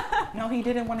 No, he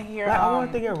didn't want to hear. Like, I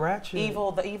want to get ratchet.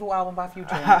 The Evil album by Future.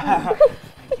 I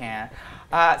can't.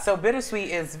 So Bittersweet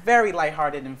is very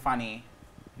lighthearted and funny,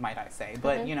 might I say.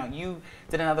 But you know, you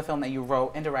did another film that you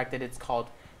wrote and directed. It's called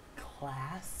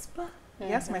Clasp.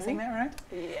 Yes, am I saying that right?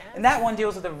 Yeah. And that one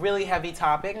deals with a really heavy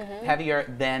topic,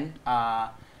 heavier than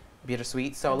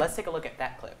Bittersweet. So let's take a look at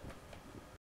that clip.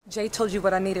 Jay told you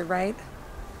what I needed, right?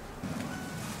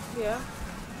 Yeah.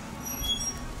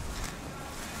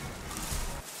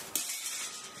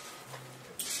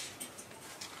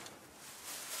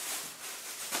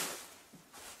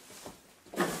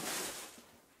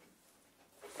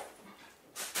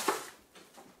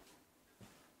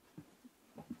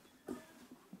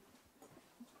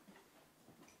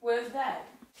 Where's that?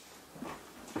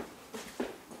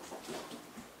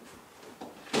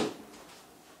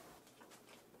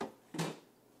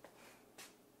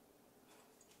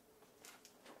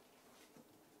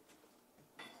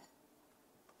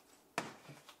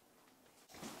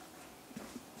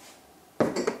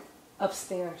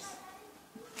 Upstairs.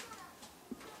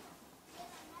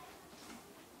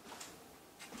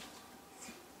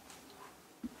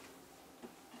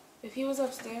 If he was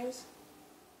upstairs,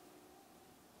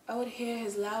 I would hear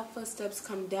his loud footsteps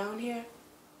come down here.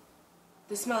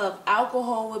 The smell of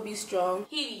alcohol would be strong.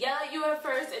 He'd yell at you at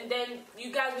first, and then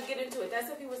you guys would get into it. That's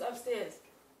if he was upstairs.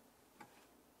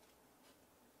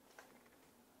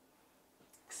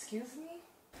 Excuse me?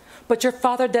 But your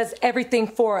father does everything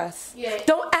for us. Yeah.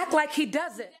 Don't act like he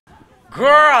doesn't. Girl!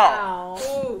 Wow.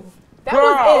 Ooh, that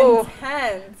was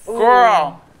intense.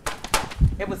 Girl!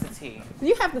 It was a tea.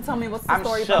 You have to tell me what's the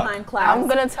story shook. behind Class. I'm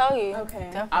gonna tell you.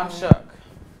 Okay. Definitely. I'm shook.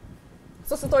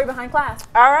 So what's the story behind Class?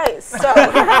 All right, so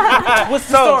What's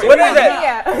the story? What is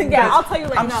it? Yeah, I'll tell you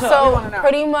later. I'm No, shook. we wanna so know.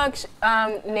 pretty much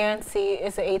Nancy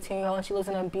is an 18-year-old and she lives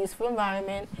in an abusive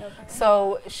environment. Okay.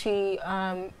 So she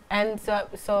ends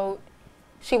up, so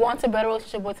she wants a better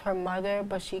relationship with her mother,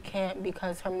 but she can't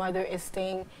because her mother is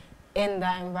staying in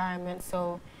that environment.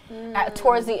 So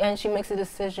towards the end, she makes a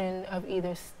decision of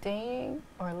either staying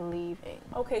or leaving.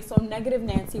 Okay, so negative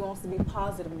Nancy wants to be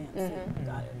positive Nancy.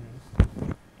 Got it.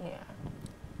 Yeah.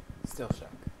 Still shook.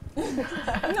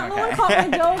 No one caught my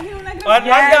joke. You know, negative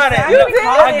I got it. You did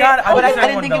I got it. But I just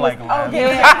didn't wanted think to, it was. like, laugh.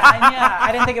 Okay. Yeah,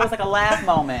 I didn't think it was like a laugh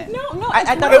moment. No,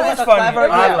 I thought it it was was like funny. a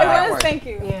clever. I It laughed. was, thank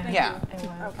you. Yeah. Yeah. It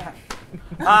was. Okay.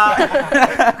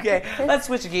 Okay, let's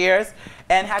switch gears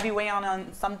and have you weigh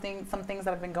on some things that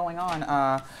have been going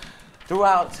on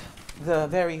throughout the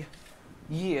very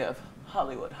year of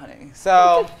Hollywood, honey.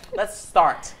 So let's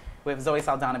start with Zoe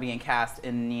Saldana being cast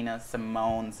in Nina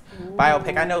Simone's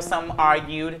biopic. I know some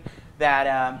argued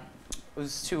that she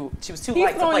was too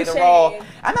light to play the role.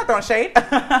 I'm not throwing shade.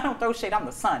 I don't throw shade. I'm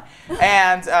the sun.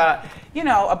 And you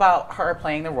know, about her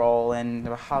playing the role, and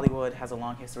Hollywood has a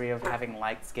long history of having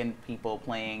light-skinned people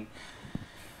playing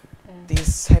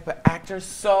these type of actors.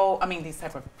 So I mean, these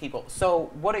type of people. So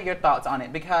what are your thoughts on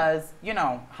it? Because you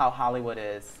know how Hollywood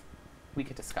is. We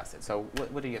could discuss it. So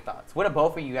what are your thoughts? What are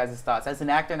both of you guys' thoughts as an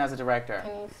actor and as a director?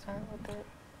 Can you start with it?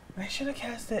 I should have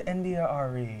casted India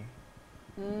Ari.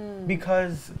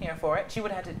 Because Here for it. She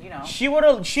would have had to, you know. she would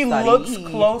have. She Study. looks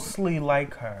closely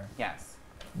like her. Yes.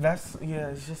 That's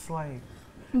It's just like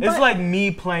it's like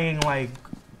me playing like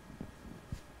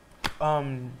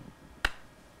I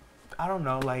don't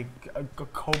know, like a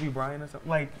Kobe Bryant or something.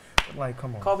 Like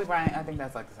come on. Kobe Bryant. I think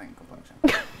that's like the same complexion.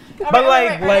 But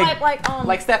Like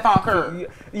Stephon Curry.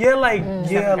 yeah, like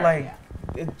Stephen Curry, like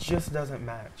it just doesn't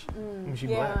match. I mean, she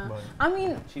black, but I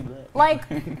mean, She black. like,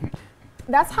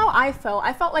 that's how I felt.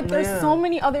 I felt like there's Yeah. so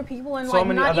many other people and So like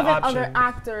many not other even other options.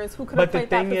 actors who could have but the played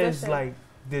that thing position. is like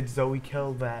did Zoe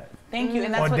kill that? Thank you,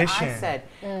 and that's audition. what I said.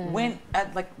 When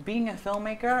like being a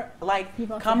filmmaker, like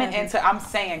People coming have into, I'm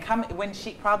saying, when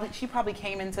she probably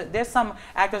came into. There's some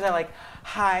actors that are like,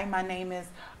 hi, my name is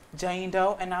Jane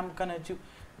Doe, and I'm gonna do.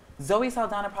 Zoe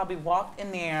Saldana probably walked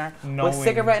in there with a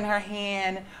cigarette in her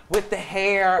hand, with the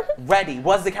hair ready.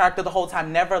 Was the character the whole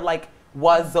time? Never like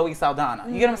was Zoe Saldana.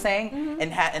 You get what I'm saying?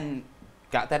 And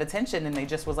got that attention, and they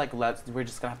just was like, we're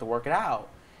just gonna have to work it out.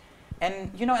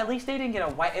 And you know, at least they didn't get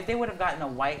a white. If they would have gotten a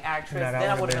white actress, then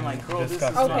I would have been like, girl, this is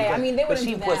okay. I mean, they would have. But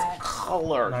she was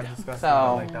colored,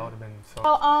 so like that would have been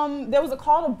so. There was a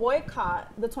call to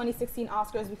boycott the 2016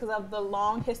 Oscars because of the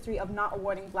long history of not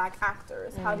awarding black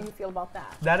actors. How do you feel about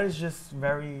that? That is just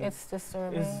very. It's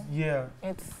disturbing.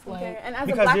 It's like, and as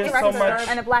because a black there's director so much,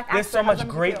 and a black actor, there's so much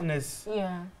greatness.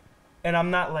 Yeah. And I'm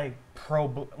not like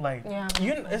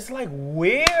it's like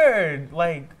weird,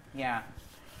 like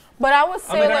But I would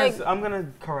say I'm gonna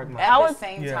correct myself. At the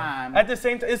same time. At the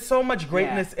same time, it's so much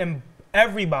greatness in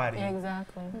everybody.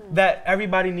 Exactly. That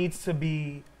everybody needs to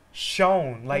be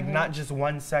shown, like not just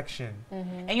one section.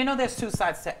 And you know, there's two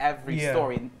sides to every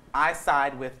story. I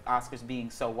side with Oscars being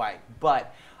so white,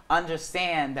 but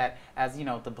understand that as you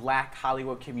know, the black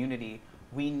Hollywood community,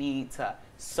 we need to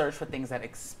search for things that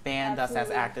expand us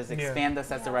as actors, expand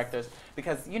us as directors,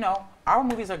 because you know our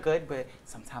movies are good, but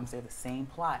sometimes they're the same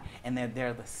plot and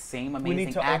they're the same amazing. We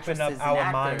need to open up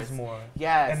our minds more,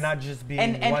 and not just be.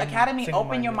 And Academy,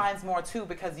 open your minds more too,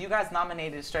 because you guys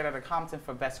nominated Straight Outta Compton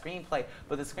for Best Screenplay,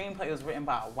 but the screenplay was written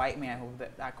by a white man who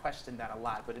I questioned that a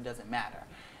lot, but it doesn't matter.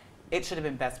 It should have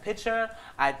been Best Picture.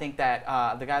 I think that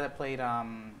the guy that played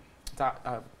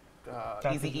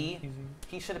Eazy-E,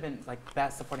 he should have been like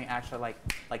Best Supporting Actor, like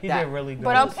he that. Did really good.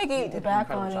 But I'll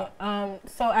piggyback on it.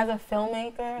 So as a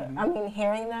filmmaker, I mean,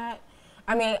 hearing that,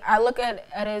 I mean, I look at it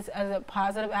as a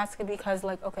positive aspect because,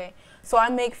 like, okay, so I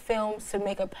make films to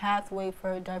make a pathway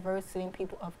for diversity and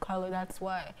people of color. That's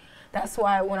why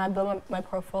when I build my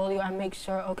portfolio, I make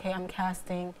sure, okay, I'm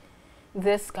casting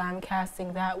this guy, I'm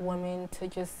casting that woman to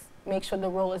just make sure the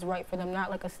role is right for them, not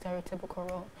like a stereotypical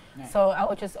role. Right. So I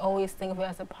would just always think of it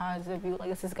as a positive view. Like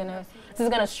this is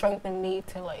gonna strengthen me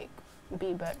to like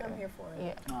be better. I'm here for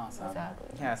it. Yeah. Awesome.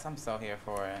 Exactly. Yes, I'm so here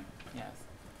for it. Yes.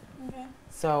 Okay.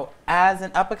 So as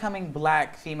an up-and-coming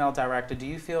black female director, do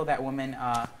you feel that women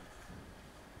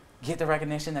get the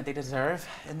recognition that they deserve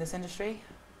in this industry?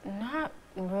 Not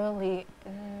really.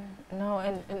 No,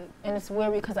 and it's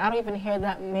weird because I don't even hear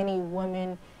that many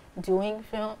women doing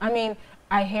film. I mean,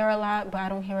 I hear a lot, but I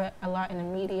don't hear it a lot in the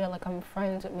media. Like I'm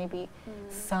friends with maybe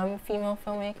some female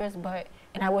filmmakers,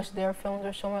 and I wish their films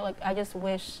were shown more. Like I just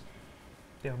wish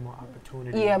there are more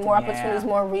opportunities. Yeah, more opportunities,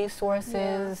 more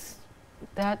resources.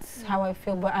 That's how I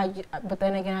feel. But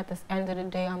then again, at the end of the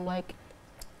day, I'm like,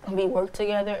 if we work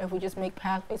together, if we just make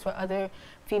pathways for other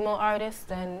female artists,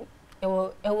 then it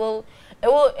will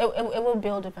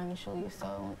build eventually.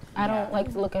 So I don't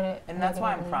like to look at it. And that's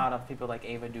why I'm proud of people like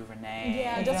Ava DuVernay.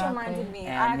 Yeah, it just reminded me.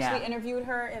 I actually interviewed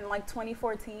her in like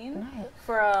 2014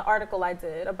 for an article I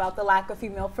did about the lack of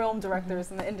female film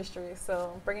directors in the industry.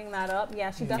 So bringing that up,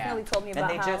 she definitely told me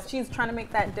about how she's trying to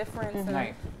make that difference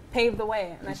and pave the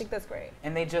way. And I think that's great.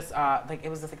 And they just like it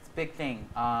was this big thing.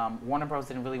 Warner Bros.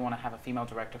 Didn't really want to have a female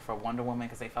director for Wonder Woman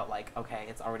because they felt like, okay,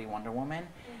 it's already Wonder Woman.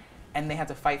 And they had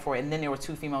to fight for it. And then there were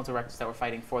 2 female directors that were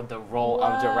fighting for the role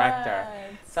of director.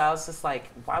 So I was just like,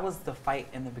 why was the fight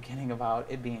in the beginning about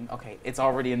it being, okay, it's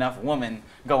already enough women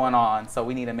going on, so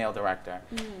we need a male director.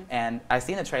 And I've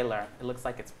seen the trailer. It looks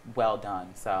like it's well done.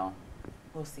 So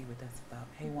we'll see what that's about.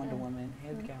 Hey, Wonder Woman.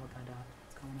 Hey, Gal Gadot.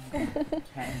 What's going on?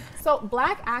 Okay. So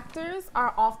black actors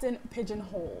are often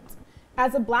pigeonholed.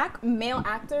 As a black male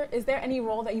actor, is there any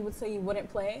role that you would say you wouldn't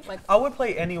play? Like I would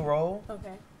play any role.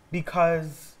 Okay.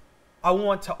 Because I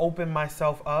want to open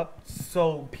myself up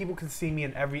so people can see me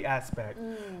in every aspect.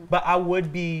 But I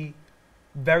would be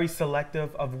very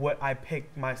selective of what I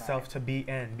pick myself to be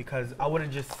in because I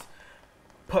wouldn't just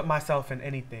put myself in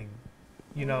anything.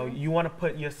 You know, you want to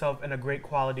put yourself in a great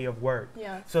quality of work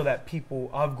so that people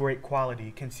of great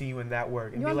quality can see you in that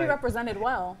work. And you want to be represented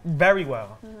well. Very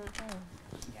well.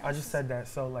 I just said that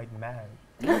so like mad.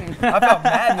 I felt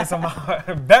madness on my heart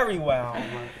very well.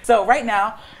 So right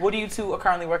now, what are you two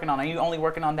currently working on? Are you only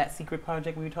working on that secret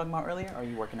project we were talking about earlier, or are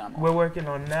you working on more? We're working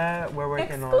on that. We're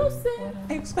working Exclusive.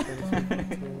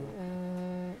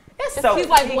 It's so he's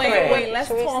like, wait, let's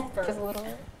talk first. Just a little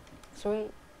bit.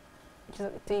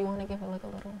 Do you want to give it like a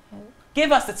little hint?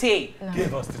 Give us the tea. No.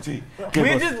 Give us the tea.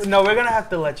 We're gonna have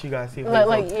to let you guys see.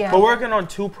 Yeah. We're working on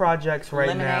 2 projects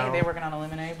right now. They're working on a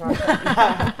Lemonade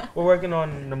project. We're working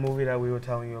on the movie that we were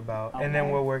telling you about, and then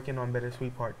we're working on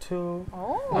Bittersweet Part 2.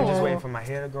 Oh. I'm just waiting for my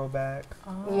hair to grow back.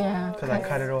 Oh. Yeah. Because I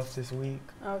cut it off this week.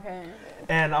 Okay.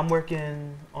 And I'm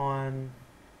working on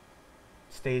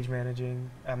stage managing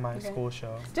at my school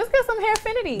show. Just get some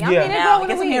hairfinity. Yeah. I mean, Now,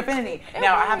 get some hairfinity.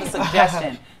 Now, I have a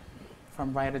suggestion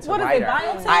from writer to writer.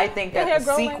 I think that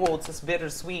the sequel to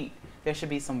Bittersweet, there should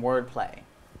be some wordplay.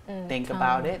 Think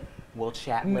about it. We'll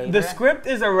chat later. The script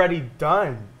is already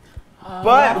done.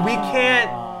 But we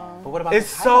can't. But what about it's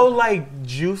so like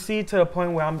juicy to the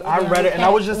point where I read it and I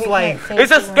was just like,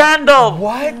 it's a scandal.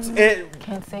 What?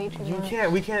 Can't say too you much.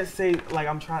 can't. We can't say like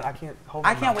I can't. Hold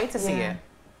I can't wait to see it.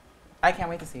 I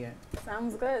can't wait to see it.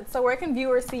 Sounds good. So where can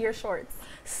viewers see your shorts?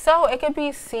 So it could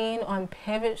be seen on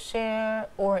Pivot Share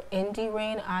or Indie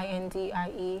Rain,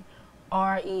 INDIEREIGN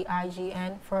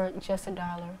for just $1.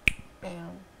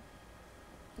 Bam.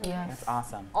 Yes. That's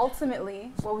awesome.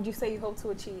 Ultimately, what would you say you hope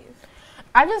to achieve?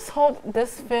 I just hope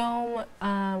this film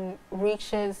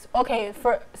reaches. Okay,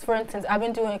 for instance, I've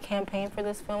been doing a campaign for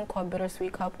this film called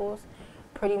Bittersweet Couples,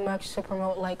 pretty much to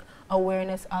promote like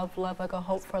awareness of love, like a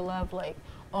hope for love, like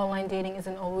online dating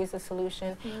isn't always a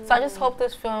solution. So I just hope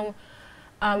this film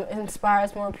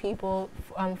inspires more people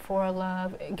for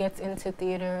love. It gets into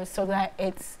theaters so that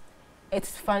it's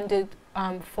funded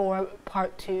for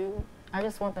part 2. I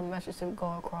just want the message to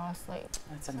go across, like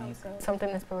that's amazing. Something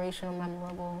inspirational,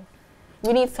 memorable.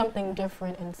 We need something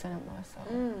different in cinema. So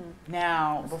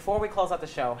now, before we close out the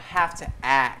show, have to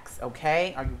ask.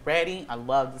 Okay, are you ready? I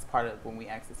love this part of when we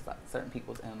ask this about certain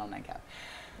people's in on Nightcap.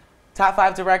 Top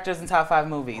 5 directors and top 5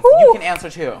 movies. Woo! You can answer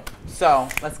 2. So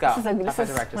let's go. Top 5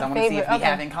 directors. I want to see if we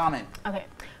have in common. Okay.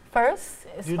 First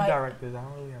is Spike. Directors. I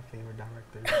don't really have favorite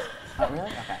directors. Oh,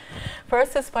 really? Okay.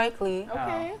 First is Spike Lee.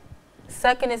 Okay.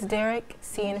 Second is Derek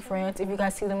C. in France. If you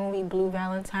guys see the movie Blue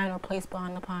Valentine or Place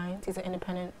Beyond the Pines, he's an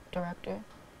independent director.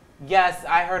 Yes,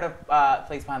 I heard of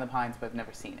Place Behind the Pines, but I've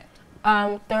never seen it.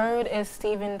 Third is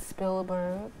Steven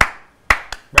Spielberg.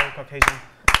 Very Caucasian.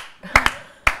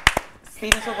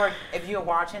 Steven Spielberg, if you're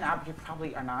watching, you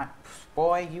probably are not.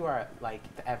 Boy, you are like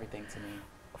everything to me.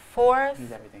 Fourth,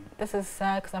 he's everything. This is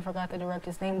sad because I forgot the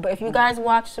director's name, but if you guys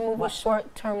watch the movie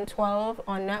Short Term 12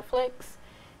 on Netflix,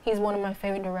 he's one of my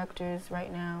favorite directors right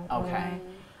now. Okay.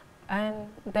 And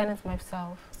then it's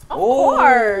myself. Of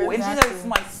course. Exactly. It's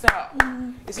myself.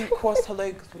 It's of course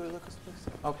hilarious.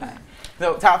 Okay.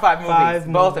 So top 5 movies.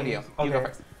 Both of you. Okay. You go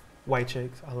first. White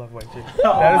chicks. I love white chicks.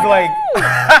 That is like.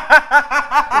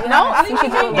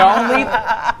 Don't leave.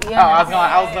 Yeah. I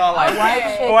was going like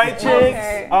white chicks.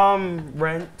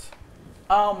 Rent.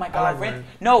 Oh my God, Rent.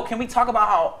 No, can we talk about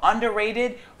how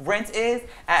underrated Rent is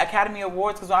at Academy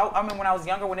Awards? Because I remember when I was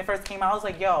younger, when it first came out, I was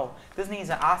like, yo, this needs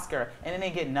an Oscar. And then they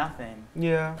get nothing.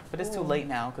 Yeah. But it's too late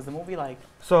now because the movie like.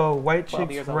 So, White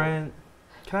Chicks, Rent.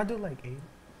 Can I do like 8?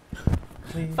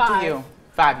 Please. 5. To you.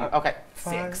 5 you. Okay.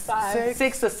 5. 6.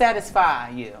 6 to satisfy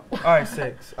you. All right,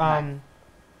 6.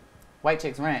 White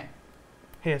Chicks, Rent.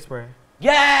 Hairspray.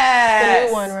 Yes! The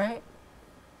new one, right?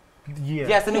 Yeah.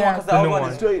 Yes, the new one because the old one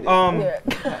is straight.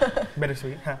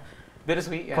 Bittersweet.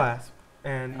 Bittersweet, yeah. Clasp.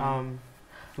 And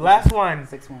last one.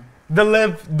 6-1.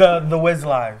 The Wiz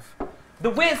Live. The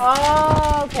Wiz.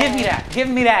 Oh, okay. Give me that. Give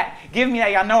me that. Give me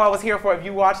that. Y'all know I was here for it. If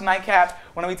you watched Nightcap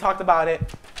when we talked about it,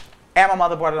 and my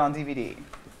mother bought it on DVD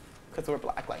because we're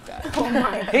black like that. Oh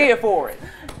my God. Here for it.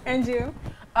 And you?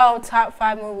 Oh, top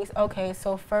 5 movies. Okay,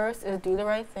 so first is Do the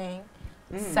Right Thing.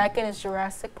 Second is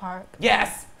Jurassic Park.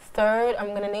 Yes. Third,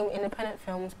 I'm going to name independent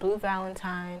films, Blue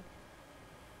Valentine,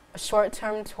 Short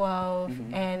Term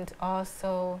 12, and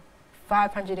also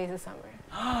 500 Days of Summer.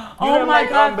 Oh my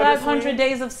God, 500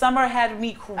 Days of Summer had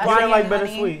me crying. You didn't like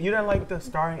Bittersweet. You didn't like the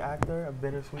starring actor of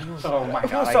Bittersweet. Oh my God.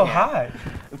 He was so hot.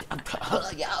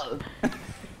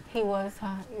 He was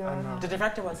hot. The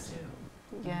director was too.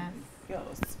 Yes.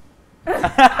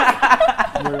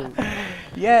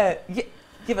 Yeah.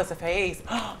 Give us a face.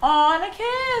 On a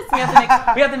kiss. We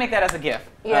have to make that as a GIF.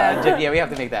 Yeah. Yeah, we have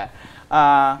to make that.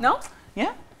 No?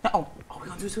 Yeah? No. Oh, we're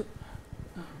going to do two.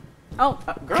 Oh.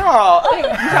 Girl. You're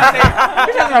trying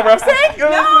to say my rough steak?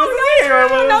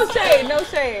 No shade. No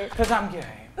shade. Because I'm gay.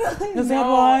 Is that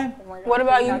one? Oh what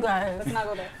about you guys? Let's not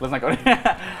go there. Let's not go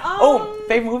there. Oh,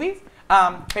 favorite movies?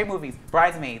 Favorite movies.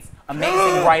 Bridesmaids.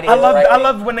 Amazing writing. I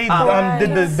love when they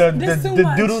did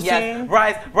the doodle scene.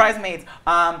 Bridesmaids.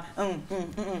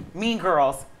 Mean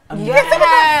Girls.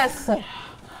 Yes.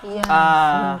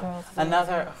 Yes.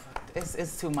 Another.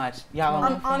 It's too much.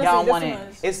 Y'all want it.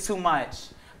 It's too much.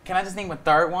 Can I just name a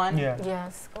third one? Yeah.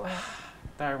 Yes. Go ahead.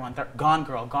 third one. Gone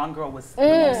Girl. Gone Girl was the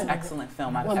most excellent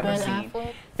film I've ever seen.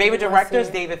 Affleck? Favorite directors,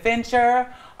 David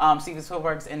Fincher. Steven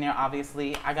Spielberg's in there,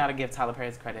 obviously. I gotta give Tyler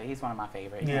Perry's credit. He's one of my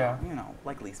favorites. Yeah. You know,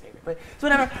 like least favorite, but it's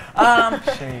whatever.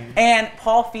 And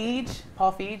Paul Feig.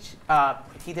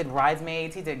 He did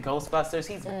Bridesmaids. He did Ghostbusters.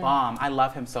 He's bomb. I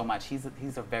love him so much. He's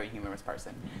a very humorous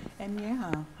person. And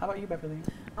yeah, how about you, Beverly?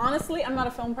 Honestly, I'm not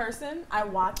a film person. I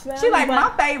watch them. She like,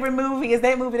 my favorite movie is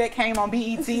that movie that came on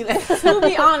BET. To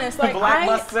be honest, like I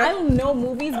Blockbuster. don't know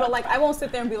movies, but like I won't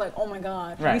sit there and be like, oh my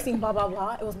god, have you Right. seen blah blah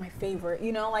blah? It was my favorite.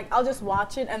 You know, like I'll just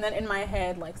watch it and then in my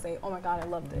head like say, oh my god, I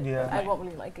loved it. Yeah. But I won't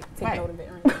really like take note of it.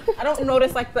 Or anything. I don't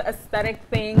notice like the aesthetic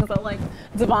things that like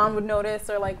Devon would notice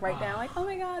or like write down like, oh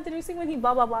my god, did you see when he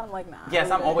blah blah blah? I'm like, nah. Yes,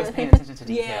 I'm always paying attention to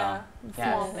detail. Yeah,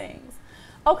 Yes. small things.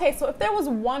 Okay, so if there was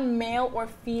one male or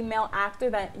female actor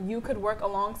that you could work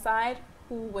alongside,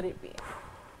 who would it be?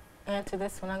 Answer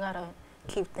this one. I gotta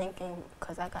keep thinking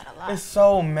because I got a lot. There's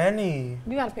so many.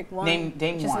 You gotta pick one. Name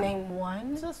Just one. name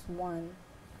one. Just one.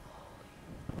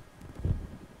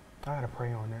 I gotta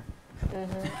pray on it.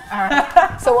 All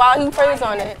right. So while he prays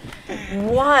on it,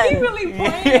 one. He really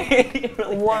played.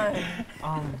 One.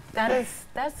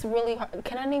 That's really hard.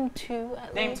 Can I name two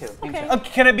at Name least? two. Okay.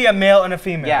 Can it be a male and a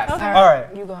female? Yes. Okay. All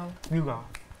right. You go. You go. All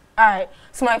right.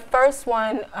 So my first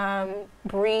one,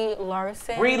 Brie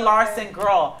Larson. Brie Larson,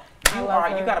 girl. You love are.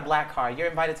 her. You got a black card. You're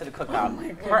invited to the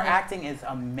cookout. Her acting is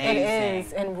amazing. It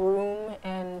is in Room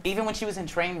and Even when she was in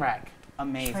Trainwreck,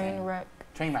 amazing. Trainwreck.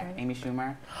 Trainwreck. Amy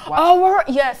Schumer. Oh,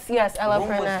 yes. I love Room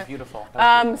her in was that. beautiful.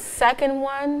 That was Second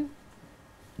one.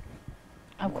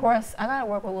 Of course, I gotta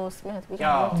work with Will Smith. We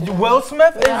gotta work together. Will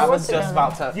Smith is. Yeah, I was together. just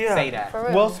about to Yeah. say that. For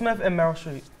real. Will Smith and Meryl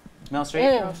Streep. Meryl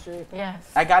Streep. Meryl Streep. Yes.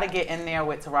 I got to get in there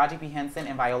with Taraji P. Henson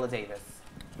and Viola Davis.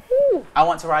 Ooh. I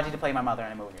want Taraji to play my mother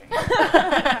in a movie.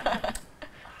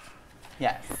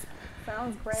 Yes.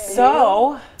 Sounds great.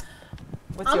 So,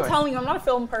 what's I'm yours? telling you, I'm not a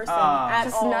film person at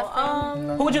Just all.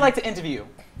 nothing? Who would you like to interview?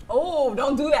 Oh,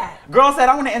 don't do that. Girl said,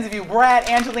 I want to interview Brad,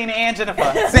 Angelina, and Jennifer.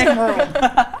 Same room.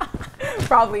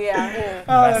 Probably, yeah.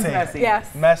 Oh, that's Messy. messy.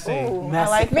 Yes. Messy. Ooh, Messy. I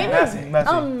like Maybe that.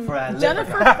 Messy.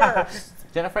 Jennifer first.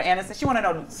 Jennifer Aniston. She want to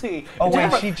know. See, Oh, wait,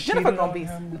 Jennifer, she Jennifer cheated gonna on be.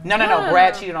 him? No.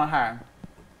 Brad cheated on her.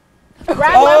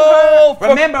 Brad Oh,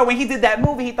 Remember when he did that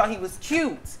movie? He thought he was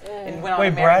cute. And went on wait,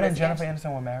 and married Brad and Miss Jennifer Aniston.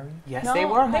 Aniston were married? Yes, No, they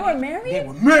were. they honey. were married? They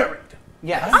were married.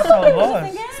 Yes. I so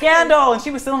lost. Scandal, and she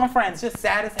was still my friends, just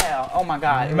sad as hell. Oh my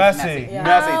God, it was Messy. messy. Yeah.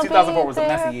 Messy. 2004 I'll was a be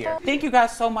messy there year. Thank you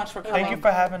guys so much for coming. Thank you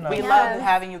for having us. We Yes. love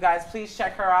having you guys. Please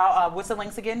check her out. What's the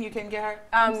links again? You can get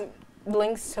her.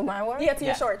 Links to my work. Yeah, to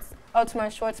your Yeah. shorts. Oh, to my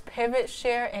shorts, Pivot,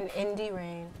 Share, and Indie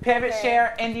Rain. Pivot,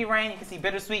 Share, Indie Rain. You can see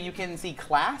Bittersweet. You can see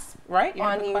Class, right? You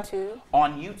On have Class? YouTube.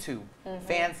 On YouTube.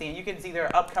 Fancy. And you can see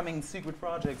their upcoming secret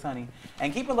projects, honey.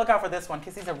 And keep a lookout for this one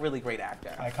because he's a really great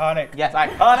actor. Iconic. Yes,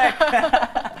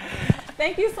 iconic.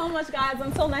 Thank you so much, guys.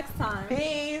 Until next time.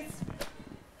 Peace.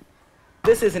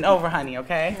 This isn't over, honey,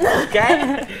 okay?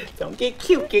 Okay? Don't get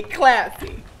cute, get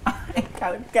classy.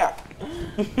 Gotta go.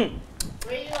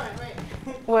 Wait.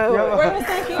 We're gonna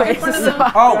thank you in front of them.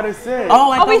 Oh, Gotta sit. I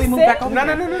thought we we moved sit? back over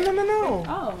No.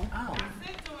 Oh.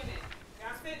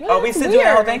 Oh, we sit doing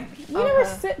the whole thing? We never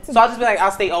sit So I'll just be like,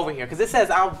 I'll stay over here, because it says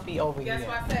I'll be over here. That's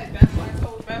why I said, that's why I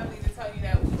told Beverly to tell you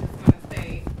that we just gonna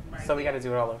stay right So we gotta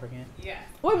do it all over again? Yeah.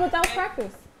 Wait, but that was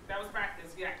practice. That was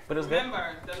practice, yeah. But it was good?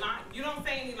 Remember, the line, you don't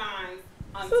say any lines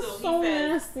This until is so he says,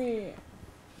 nasty.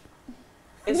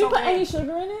 It's Did you put okay. any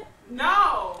sugar in it?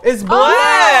 no. It's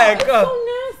black. It's so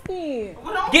nasty.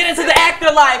 Well, don't Get into the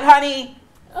actor life, honey!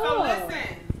 So Oh.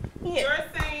 listen, you're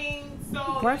saying, so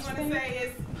you're Brush gonna thing? say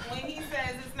it's, when he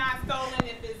says it's not stolen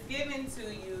if it's given to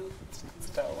you,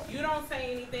 you don't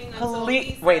say anything until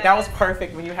he says, Wait, that was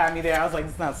perfect when you had me there. I was like,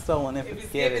 it's not stolen if it's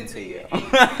given to you. And you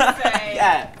say,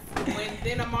 Yes. when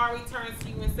then Amari turns to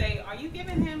you and say, are you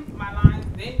giving him my lines?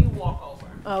 Then you walk over.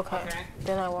 Okay.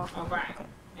 Then I walk All over. right.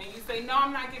 And you say, no,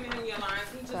 I'm not giving him your lines.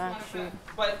 He just Got wants to. you.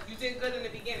 But you did good in the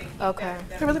beginning. Okay.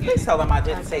 There was a please tell them I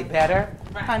didn't say better,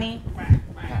 Right. honey. Right.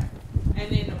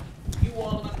 And then you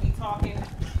all are going to be talking.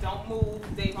 Don't move,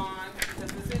 Davon,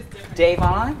 because this is different.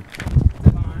 Davon?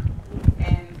 Davon.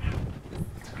 And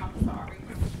I'm sorry.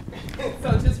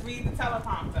 So just read the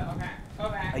teleprompter, okay? Go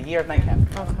back. A year of Nightcap.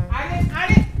 Okay. I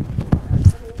didn't.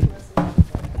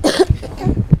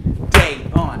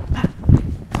 Davon.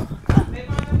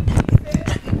 Davon, let me sit.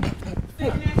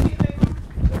 Sit next to you, Davon.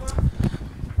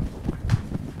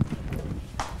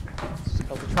 So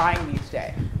we're trying each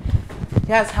day.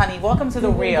 Yes, honey. Welcome to the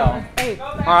real. Hey.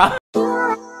 Go back.